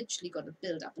I'm literally going to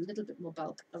build up a little bit more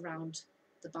bulk around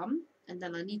the bum, and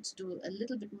then I need to do a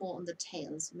little bit more on the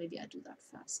tail, so maybe I do that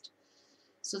first.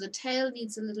 So the tail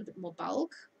needs a little bit more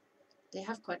bulk. They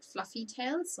have quite fluffy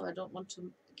tails, so I don't want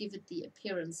to give it the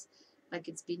appearance like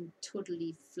it's been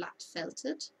totally flat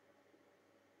felted.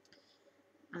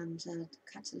 And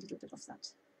cut a little bit of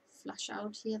that flush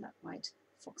out here, that white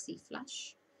foxy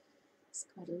flush. It's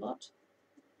quite a lot.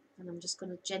 And I'm just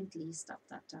going to gently step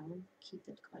that down, keep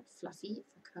it quite fluffy if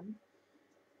I can.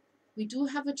 We do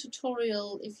have a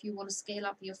tutorial if you want to scale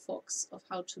up your fox of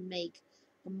how to make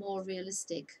a more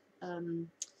realistic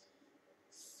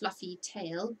fluffy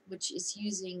tail, which is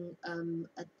using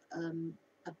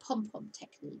a pom-pom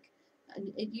technique.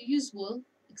 And you use wool,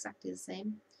 exactly the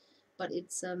same, but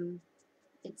it's a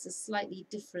slightly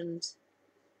different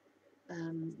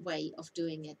way of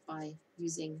doing it by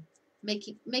using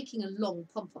making a long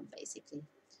pom-pom basically,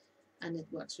 and it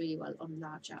works really well on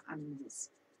larger animals.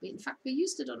 In fact, we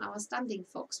used it on our standing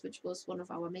fox, which was one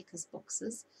of our makers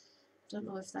boxes. Don't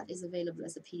know if that is available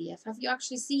as a PDF. Have you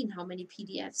actually seen how many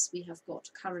PDFs we have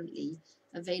got currently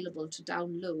available to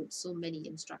download? So many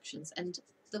instructions, and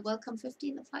the Welcome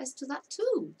 15 applies to that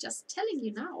too, just telling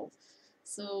you now.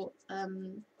 So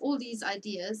all these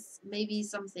ideas, maybe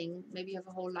you have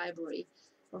a whole library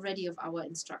already of our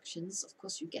instructions. Of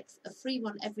course, you get a free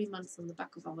one every month on the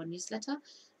back of our newsletter.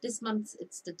 This month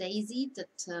it's the daisy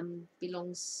that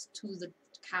belongs to the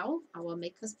cow, our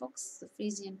maker's box, the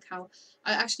Frisian cow.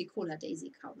 I actually call her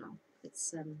Daisy Cow now.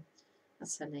 It's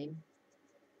that's her name.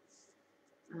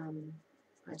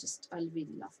 I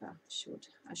really love her.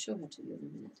 I'll show her to you in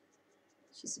a minute.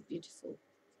 She's a beautiful.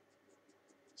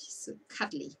 She's a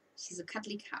cuddly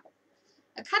cow.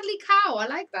 A cuddly cow, I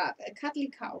like that. A cuddly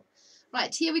cow.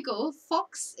 Right, here we go.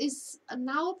 Fox is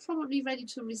now probably ready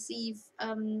to receive,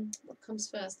 what comes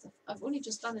first? I've only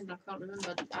just done it, I can't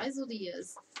remember. The eyes or the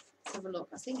ears? Let's have a look.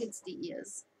 I think it's the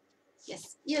ears.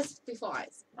 Yes, ears before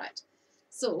eyes. Right.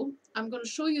 So I'm going to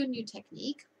show you a new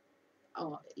technique.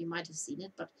 Oh, you might have seen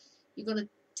it, but you're going to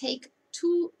take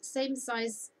 2 same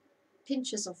size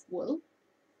pinches of wool,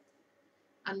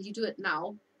 and you do it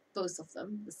now, both of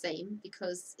them the same,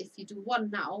 because if you do one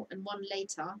now and one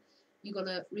later, you're going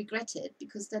to regret it,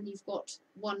 because then you've got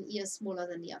one ear smaller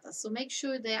than the other. So make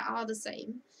sure they are the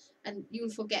same, and you'll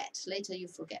forget. Later you'll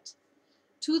forget.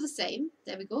 2 the same.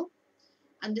 There we go.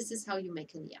 And this is how you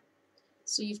make an ear.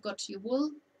 So you've got your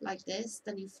wool like this,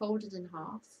 then you fold it in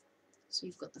half. So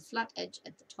you've got the flat edge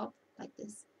at the top like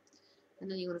this. And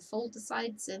then you're going to fold the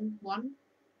sides in, one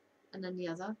and then the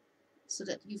other, so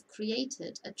that you've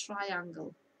created a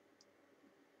triangle.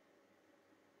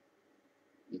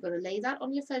 You're going to lay that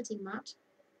on your felting mat,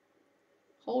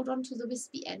 hold on to the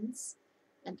wispy ends,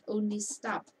 and only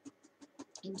stab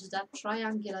into that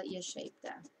triangular ear shape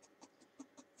there.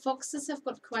 Foxes have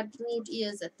got quite broad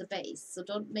ears at the base, so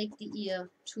don't make the ear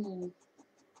too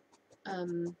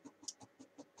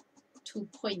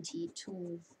pointy,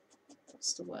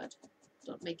 what's the word?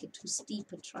 Don't make it too steep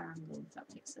a triangle, if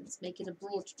that makes sense. Make it a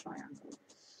broad triangle.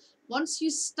 Once you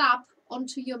stab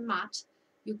onto your mat,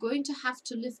 You're going to have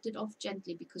to lift it off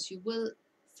gently because you will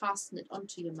fasten it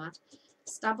onto your mat.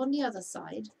 Stab on the other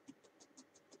side,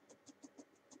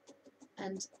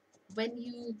 and when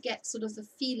you get sort of the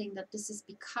feeling that this is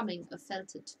becoming a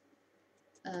felted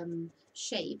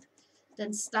shape,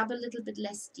 then stab a little bit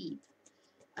less deep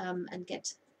and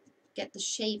get the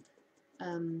shape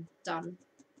done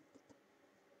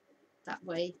that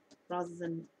way, rather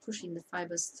than pushing the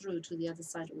fibers through to the other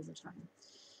side all the time.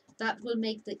 That will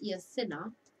make the ear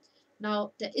thinner.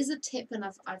 Now there is a tip, and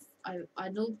I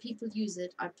know people use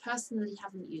it. I personally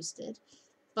haven't used it,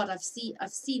 but I've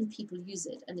seen people use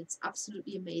it, and it's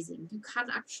absolutely amazing. You can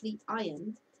actually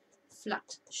iron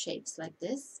flat shapes like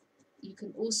this. You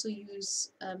can also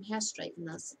use hair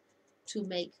straighteners to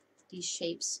make these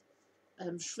shapes,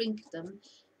 shrink them.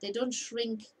 They don't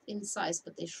shrink in size,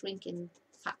 but they shrink in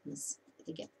fatness.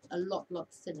 They get a lot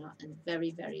thinner, and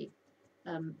very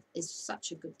is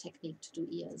such a good technique to do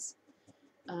ears.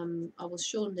 I was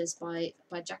shown this by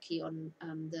Jackie on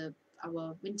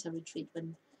our winter retreat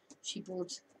when she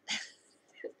bought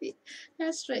the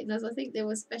hair straighteners. I think they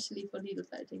were specially for needle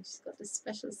felting. She's got this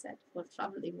special set for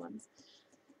traveling ones,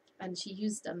 and she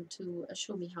used them to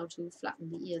show me how to flatten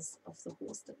the ears of the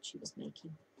horse that she was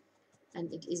making,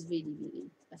 and it is really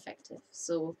effective.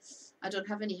 So I don't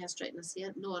have any hair straighteners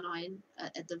here, no an iron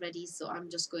at the ready, so I'm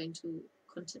just going to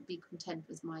be content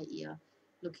with my ear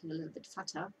looking a little bit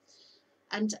fatter.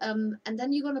 And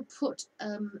then you're going to put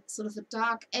sort of a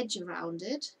dark edge around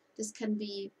it. This can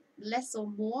be less or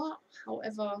more,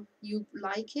 however you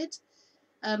like it.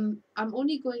 I'm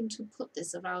only going to put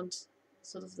this around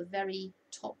sort of the very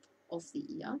top of the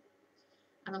ear,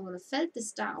 and I'm going to felt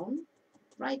this down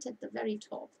right at the very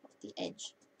top of the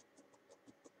edge,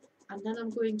 and then I'm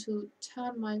going to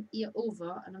turn my ear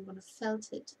over and I'm going to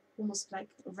felt it almost like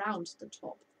around the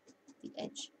top, the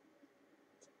edge.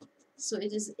 So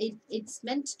it's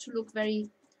meant to look very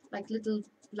like little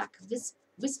black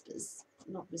wisps,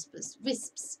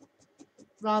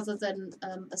 rather than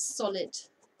a solid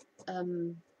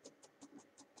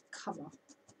cover.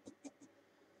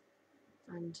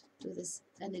 And do this,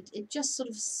 and it just sort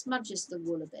of smudges the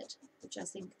wool a bit, which I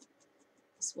think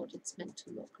is what it's meant to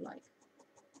look like.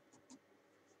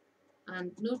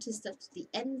 And notice that the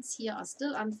ends here are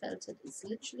still unfelted. It's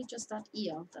literally just that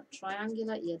ear, that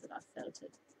triangular ear that I've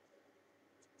felted.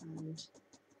 And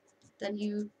then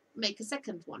you make a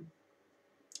second one.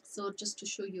 So just to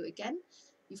show you again,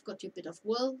 you've got your bit of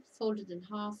wool, fold it in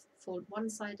half, fold one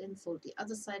side in, fold the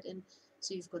other side in,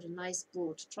 so you've got a nice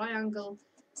broad triangle.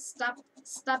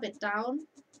 Stab it down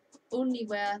only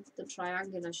where the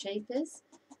triangular shape is.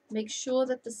 Make sure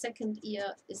that the second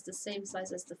ear is the same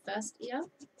size as the first ear.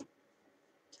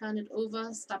 Turn it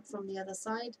over, stab from the other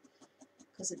side,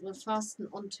 because it will fasten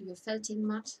onto your felting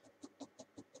mat.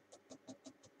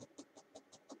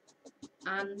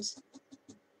 And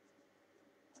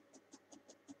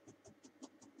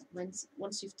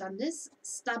once you've done this,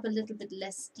 stab a little bit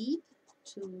less deep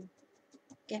to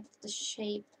get the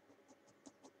shape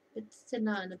a bit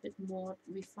thinner and a bit more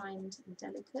refined and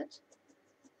delicate.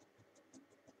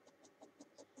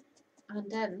 And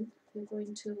then you're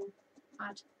going to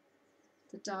add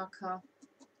the darker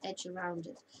edge around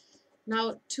it.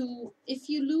 Now, if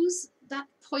you lose that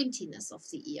pointiness of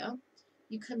the ear,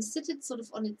 you can sit it sort of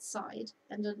on its side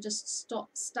and then just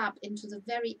stab into the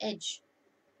very edge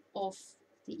of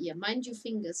the ear. Mind your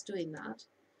fingers doing that.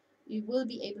 You will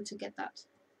be able to get that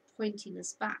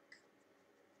pointiness back.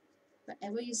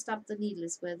 Wherever you stab the needle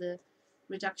is where the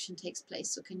reduction takes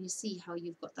place. So can you see how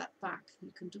you've got that back?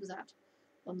 You can do that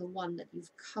on the one that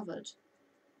you've covered.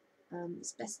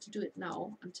 It's best to do it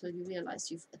now until you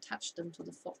realize you've attached them to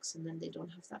the fox, and then they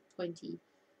don't have that pointy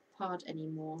part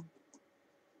anymore.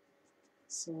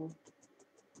 So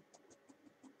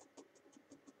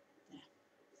there.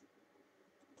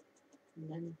 And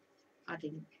then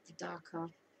adding the darker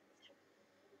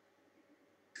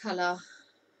color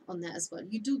on there as well.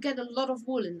 You do get a lot of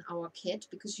wool in our kit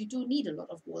because you do need a lot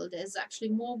of wool. There's actually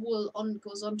more wool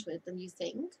goes onto it than you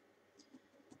think.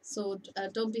 So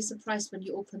don't be surprised when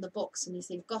you open the box and you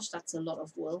think, gosh, that's a lot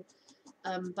of wool.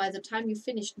 By the time you've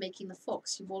finished making the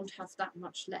fox, you won't have that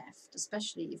much left,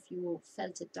 especially if you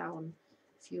felt it down,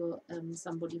 if you're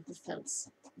somebody who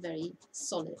felts very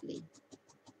solidly.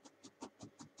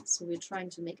 So we're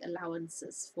trying to make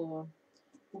allowances for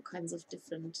all kinds of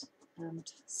different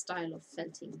style of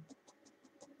felting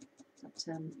that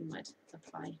you might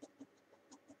apply.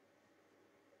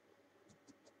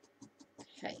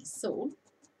 Okay, so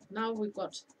now we've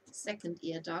got the second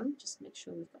ear done. Just make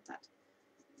sure we've got that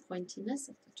pointiness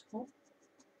at the top.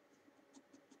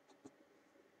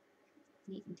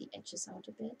 Neaten the edges out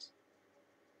a bit.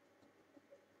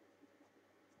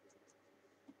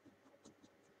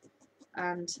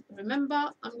 And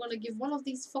remember, I'm going to give one of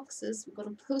these foxes, we're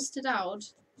going to post it out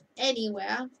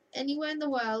anywhere in the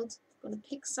world. I'm going to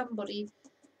pick somebody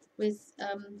with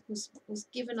who's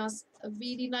given us a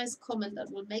really nice comment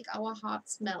that will make our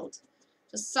hearts melt.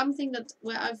 Just something that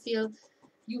where I feel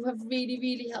you have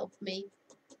really helped me,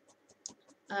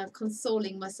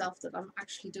 consoling myself that I'm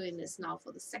actually doing this now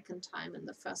for the second time, and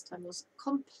the first time was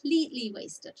completely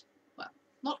wasted. Well,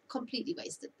 not completely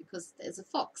wasted, because there's a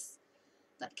fox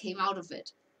that came out of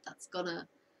it that's gonna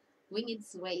wing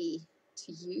its way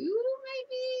to you,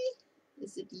 maybe?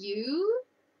 Is it you?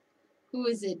 Who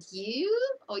is it? You?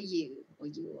 Or you? Or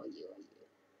you? Or you? Or you?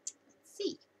 Let's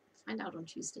see. Find out on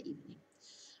Tuesday evening.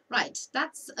 Right,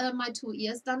 that's my 2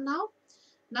 ears done now.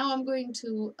 Now I'm going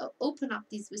to open up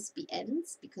these wispy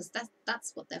ends, because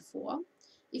that's what they're for.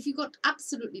 If you've got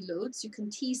absolutely loads, you can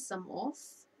tease some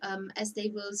off, as they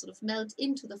will sort of melt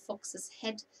into the fox's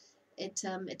head. It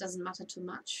doesn't matter too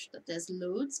much that there's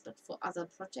loads, but for other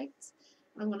projects.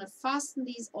 I'm going to fasten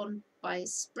these on by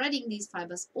spreading these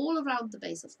fibers all around the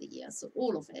base of the ear, so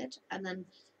all of it, and then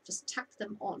just tack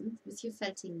them on with your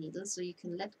felting needle so you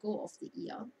can let go of the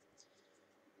ear.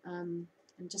 And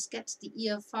just get the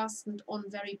ear fastened on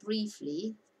very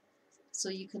briefly so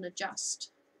you can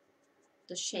adjust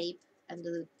the shape and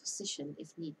the position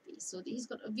if need be. So he's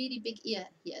got a really big ear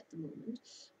here at the moment.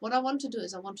 What I want to do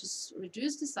is I want to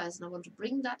reduce the size, and I want to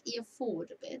bring that ear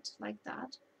forward a bit like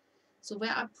that. So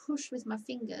where I push with my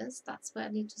fingers, that's where I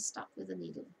need to stop with the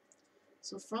needle.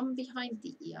 So from behind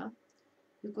the ear,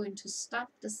 we're going to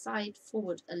stop the side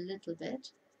forward a little bit,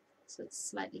 so it's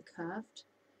slightly curved.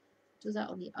 Do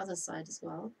that on the other side as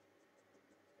well.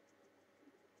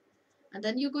 And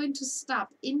then you're going to stab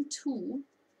into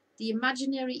the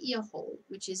imaginary ear hole,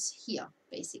 which is here,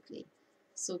 basically.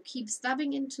 So keep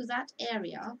stabbing into that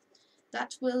area.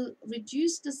 That will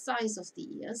reduce the size of the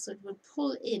ear, so it will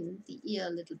pull in the ear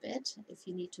a little bit if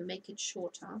you need to make it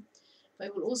shorter. But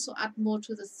it will also add more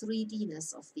to the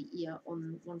 3D-ness of the ear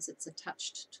once it's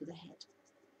attached to the head.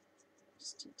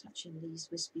 Just touching these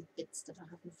wispy bits that I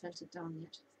haven't felted down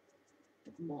yet. A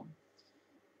bit more.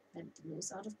 Bend the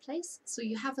nose out of place. So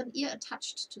you have an ear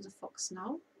attached to the fox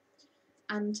now.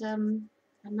 And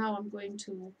now I'm going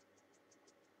to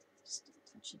just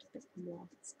touch it a bit more.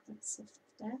 It's quite soft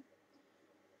there.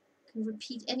 You can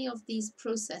repeat any of these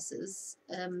processes.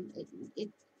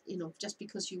 You know, just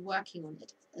because you're working on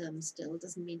it still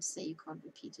doesn't mean to say you can't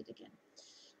repeat it again.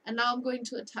 And now I'm going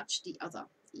to attach the other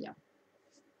ear.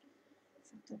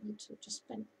 In fact, I need to just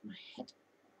bend my head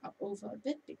up over a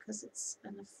bit because it's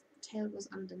and the tail goes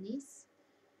underneath.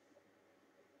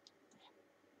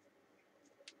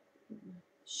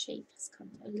 Shape has come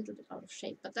a little bit out of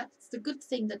shape, but that's the good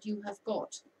thing that you have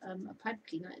got a pipe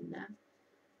cleaner in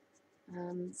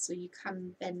there, so you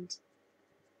can bend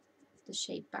the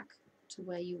shape back to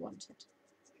where you want it.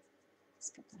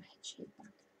 Let's get the head shape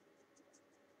back.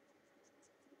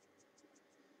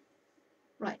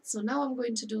 Right, so now I'm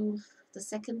going to do the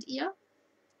second ear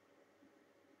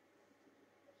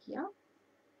here.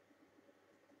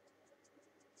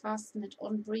 Fasten it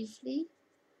on briefly,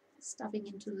 stabbing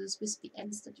into those wispy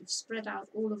ends that you've spread out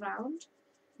all around.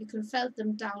 You can felt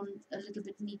them down a little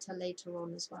bit neater later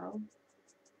on as well.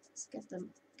 Let's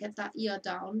get that ear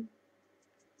down.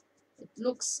 It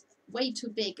looks way too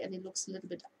big and it looks a little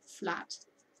bit flat.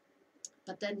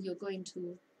 But then you're going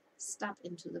to stab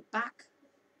into the back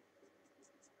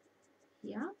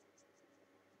here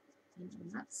and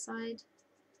on that side.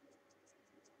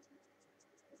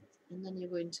 And then you're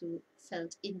going to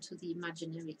felt into the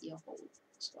imaginary ear hole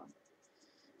as well.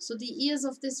 So the ears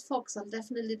of this fox are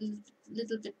definitely a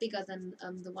little bit bigger than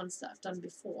the ones that I've done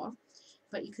before,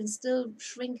 but you can still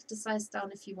shrink the size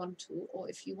down if you want to, or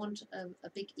if you want a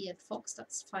big-eared fox,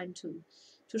 that's fine too.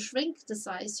 To shrink the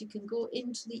size, you can go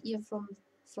into the ear from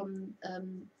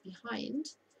behind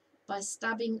by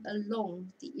stabbing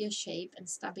along the ear shape and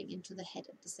stabbing into the head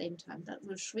at the same time. That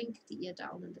will shrink the ear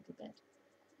down a little bit.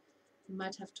 You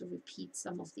might have to repeat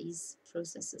some of these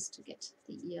processes to get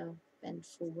the ear bent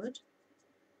forward.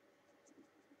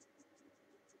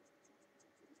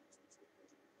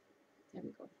 There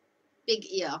we go. Big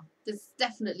ear. This is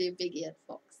definitely a big-eared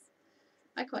fox.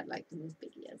 I quite like them with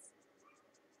big ears.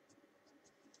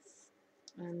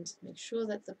 And make sure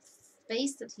that the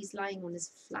base that he's lying on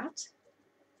is flat.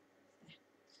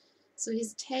 So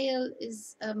his tail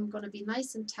is going to be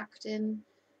nice and tucked in.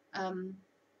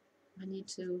 I need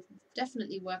to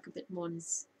definitely work a bit more on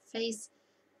his face.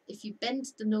 If you bend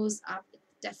the nose up, it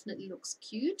definitely looks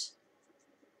cute.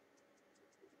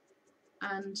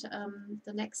 And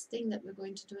the next thing that we're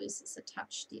going to do is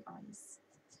attach the eyes.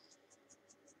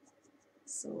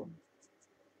 So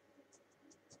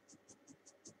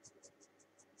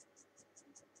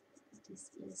these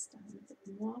ears down a bit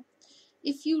more.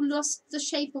 If you lost the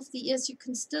shape of the ears, you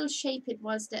can still shape it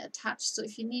whilst they're attached. So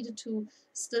if you needed to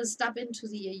still stab into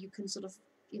the ear, you can sort of,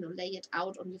 you know, lay it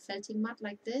out on your felting mat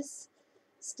like this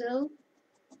still.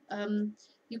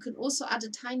 You can also add a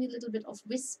tiny little bit of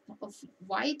wisp of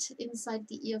white inside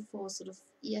the ear for sort of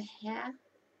ear hair.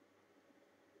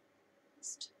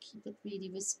 Just to keep it really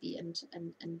wispy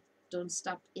and don't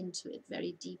stab into it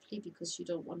very deeply, because you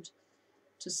don't want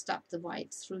to stab the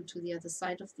white through to the other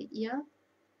side of the ear.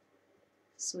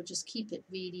 So just keep it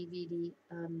really, really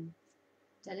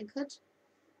delicate.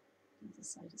 Other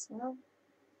side as well.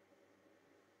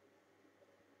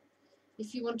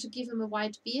 If you want to give him a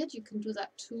white beard, you can do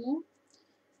that too.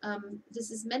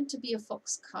 This is meant to be a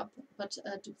fox cub, but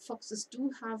foxes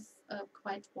do have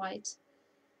quite white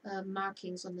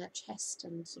markings on their chest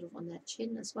and sort of on their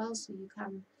chin as well, so you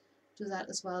can do that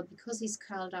as well. Because he's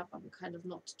curled up, I'm kind of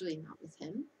not doing that with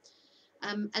him.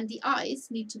 And the eyes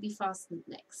need to be fastened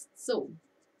next. So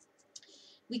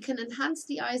we can enhance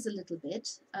the eyes a little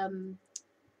bit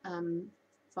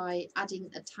by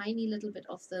adding a tiny little bit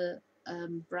of the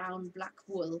brown black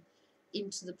wool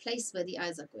into the place where the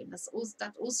eyes are going.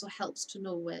 That also helps to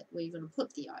know where you're going to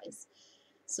put the eyes.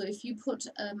 So if you put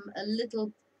a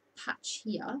little patch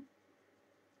here,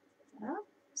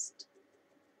 just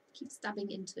keep stabbing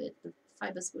into it, the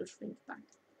fibers will shrink back.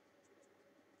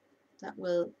 That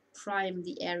will prime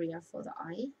the area for the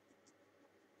eye.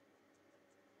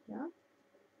 Yeah.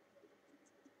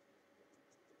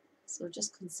 So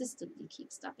just consistently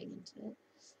keep stabbing into it.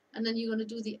 And then you're going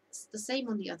to do the same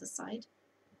on the other side.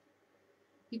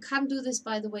 You can do this,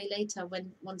 by the way, later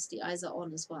once the eyes are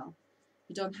on as well.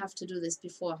 You don't have to do this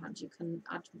beforehand. You can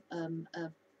add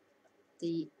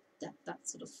that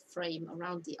sort of frame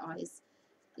around the eyes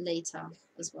later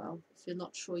as well. If you're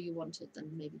not sure you want it,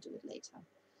 then maybe do it later.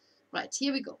 Right,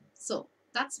 here we go. So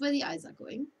that's where the eyes are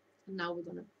going. And now we're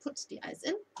going to put the eyes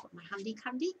in. Got my handy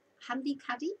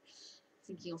caddy.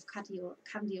 Thinking of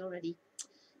candy already.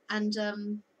 And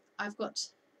I've got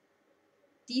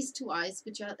these two eyes,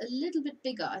 which are a little bit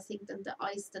bigger, I think, than the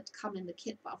eyes that come in the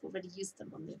kit, but I've already used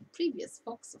them on the previous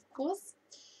fox, of course.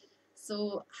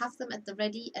 So have them at the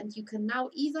ready, and you can now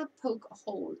either poke a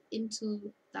hole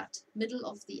into that middle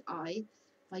of the eye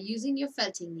by using your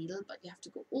felting needle, but you have to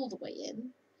go all the way in,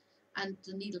 and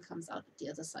the needle comes out at the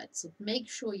other side. So make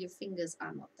sure your fingers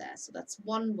are not there. So that's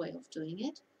one way of doing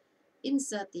it.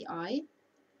 Insert the eye.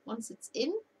 Once it's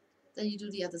in, then you do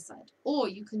the other side. Or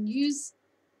you can use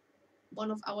one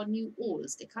of our new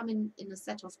awls. They come in a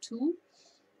set of 2,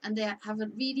 and they have a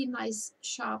really nice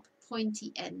sharp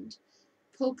pointy end.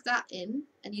 Poke that in,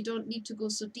 and you don't need to go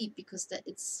so deep because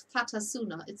it's fatter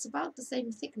sooner. It's about the same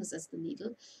thickness as the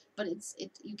needle, but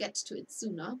you get to it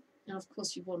sooner, and of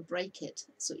course you won't break it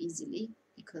so easily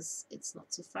because it's not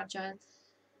so fragile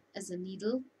as a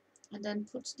needle. And then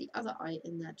put the other eye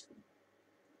in there too.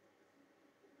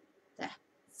 There.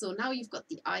 So now you've got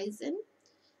the eyes in.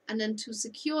 And then to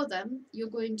secure them, you're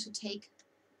going to take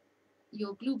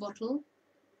your glue bottle,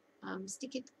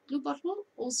 stick it glue bottle,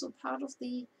 also part of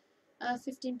the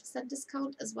 15%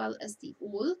 discount, as well as the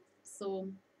awl. So,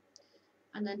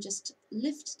 and then just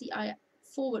lift the eye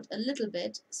forward a little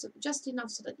bit, so just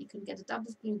enough so that you can get a dab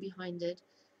of glue behind it.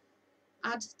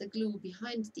 Add the glue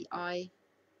behind the eye,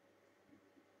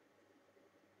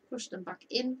 push them back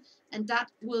in, and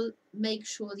that will make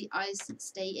sure the eyes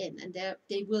stay in, and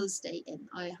they will stay in.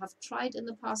 I have tried in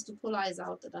the past to pull eyes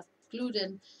out that I've glued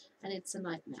in, and it's a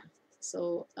nightmare.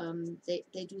 So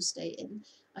they do stay in.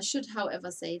 I should,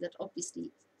 however, say that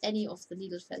obviously any of the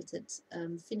needle felted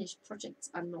finished projects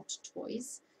are not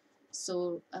toys.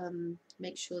 So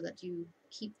make sure that you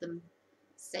keep them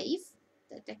safe.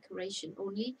 They're decoration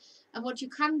only. And what you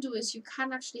can do is you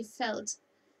can actually felt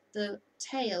the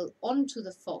tail onto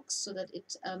the fox so that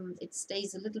it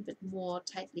stays a little bit more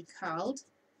tightly curled.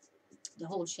 The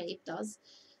whole shape does,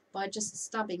 by just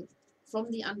stabbing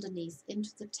from the underneath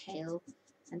into the tail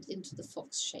and into the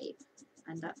fox shape,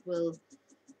 and that will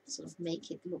sort of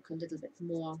make it look a little bit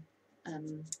more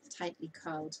tightly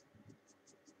curled.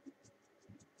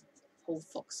 Whole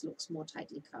fox looks more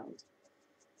tightly curled.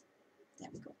 There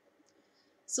we go.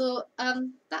 So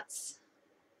that's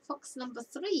fox number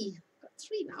 3. Got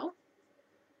 3 now.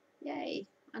 Yay.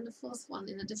 And the 4th one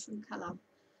in a different colour.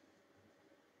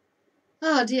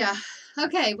 Oh dear.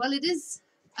 Okay, well, it is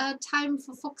time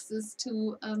for foxes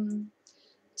to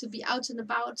be out and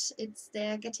about.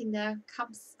 They're getting their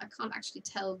cubs. I can't actually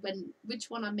tell which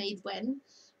one I made when,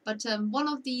 but one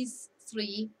of these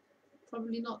 3,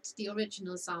 probably not the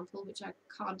original sample, which I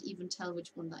can't even tell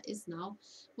which one that is now,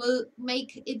 will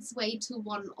make its way to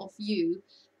one of you,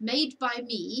 made by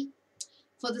me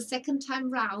For the second time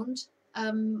round,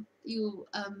 I've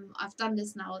done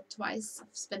this now twice.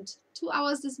 I've spent 2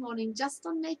 hours this morning just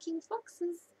on making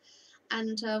foxes,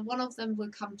 and one of them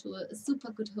will come to a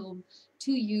super good home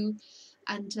to you,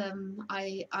 and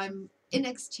I'm in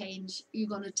exchange, you're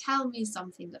going to tell me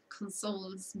something that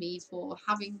consoles me for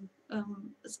having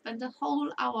spent a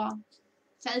whole hour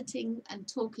felting and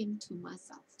talking to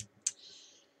myself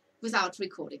without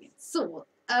recording it. So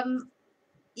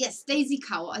yes, Daisy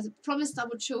Cow. I promised I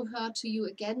would show her to you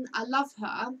again. I love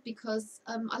her because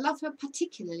I love her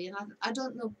particularly, and I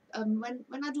don't know,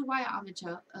 when I do wire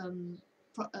armature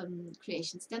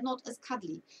creations, they're not as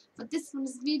cuddly, but this one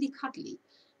is really cuddly.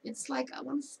 It's like I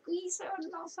want to squeeze her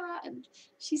and love her, and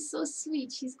she's so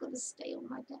sweet. She's going to stay on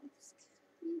my desk.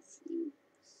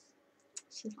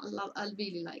 I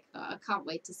really like her. I can't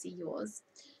wait to see yours.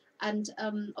 And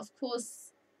of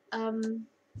course,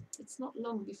 it's not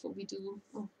long before we do,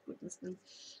 oh goodness me,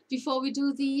 before we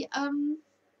do the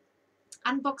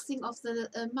unboxing of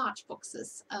the March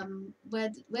boxes.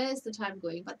 Where is the time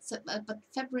going? But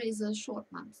February is a short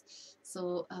month,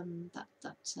 so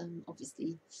that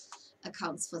obviously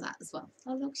accounts for that as well.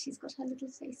 Oh look, she's got her little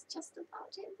face just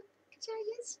about in the picture.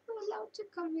 Yes, you're allowed to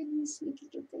come in, you sweet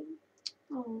little thing.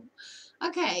 Oh,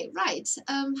 okay, right.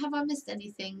 Have I missed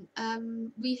anything?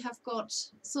 We have got,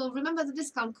 so remember the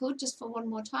discount code just for one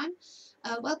more time.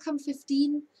 Welcome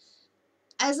 15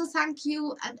 as a thank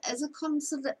you and as a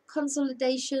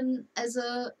consolidation, as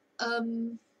a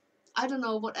I don't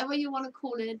know, whatever you want to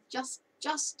call it, just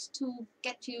to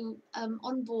get you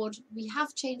on board. We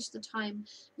have changed the time,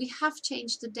 we have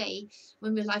changed the day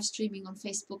when we're live streaming on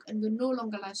Facebook, and we're no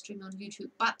longer live streaming on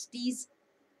YouTube, but these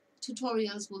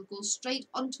tutorials will go straight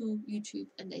onto YouTube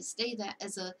and they stay there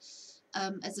as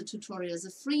a tutorial, as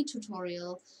a free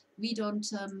tutorial. We don't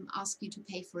ask you to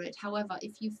pay for it. However,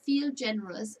 if you feel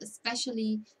generous,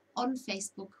 especially on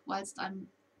Facebook, whilst I'm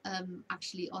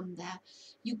actually on there,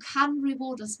 you can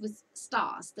reward us with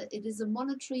stars. That it is a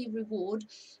monetary reward.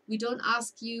 We don't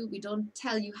ask you, we don't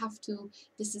tell you have to.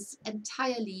 This is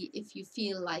entirely if you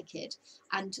feel like it,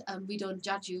 and we don't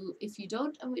judge you if you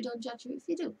don't, and we don't judge you if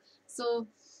you do. So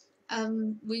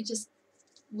we're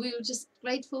just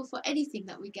grateful for anything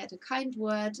that we get, a kind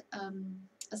word,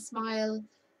 a smile,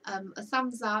 a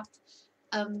thumbs up.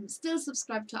 Still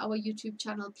subscribe to our YouTube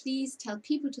channel. Please tell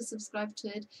people to subscribe to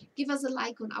it. Give us a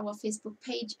like on our Facebook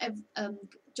page.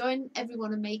 Join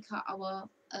Everyone a Maker, our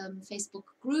Facebook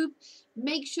group.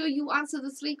 Make sure you answer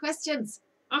the 3 questions.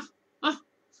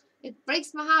 It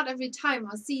breaks my heart every time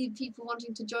I see people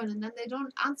wanting to join and then they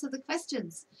don't answer the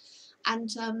questions.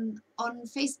 And on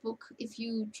Facebook, if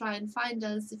you try and find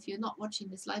us, if you're not watching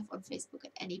this live on Facebook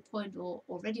at any point or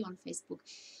already on Facebook,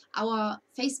 our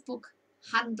Facebook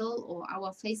handle or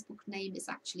our Facebook name is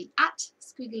actually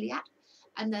 @squiggly@,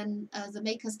 and then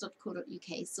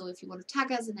themakers.co.uk. So if you want to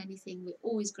tag us in anything, we're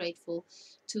always grateful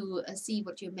to see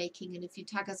what you're making. And if you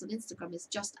tag us on Instagram, it's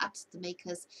just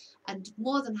 @themakers, and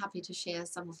more than happy to share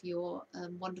some of your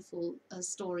wonderful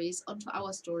stories onto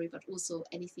our story, but also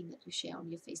anything that you share on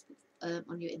your Facebook,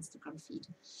 on your Instagram feed.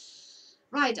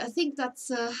 Right, I think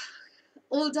that's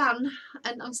all done,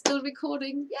 and I'm still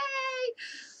recording. Yay!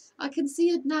 I can see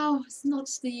it now. It's not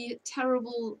the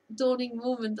terrible dawning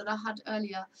moment that I had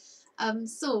earlier.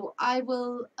 So I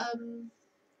will,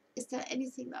 is there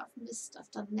anything that I've missed?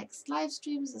 I've done next live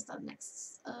streams, I've done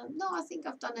next, no, I think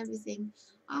I've done everything.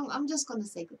 I'm just going to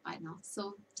say goodbye now.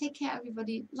 So take care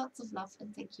everybody, lots of love,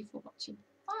 and thank you for watching.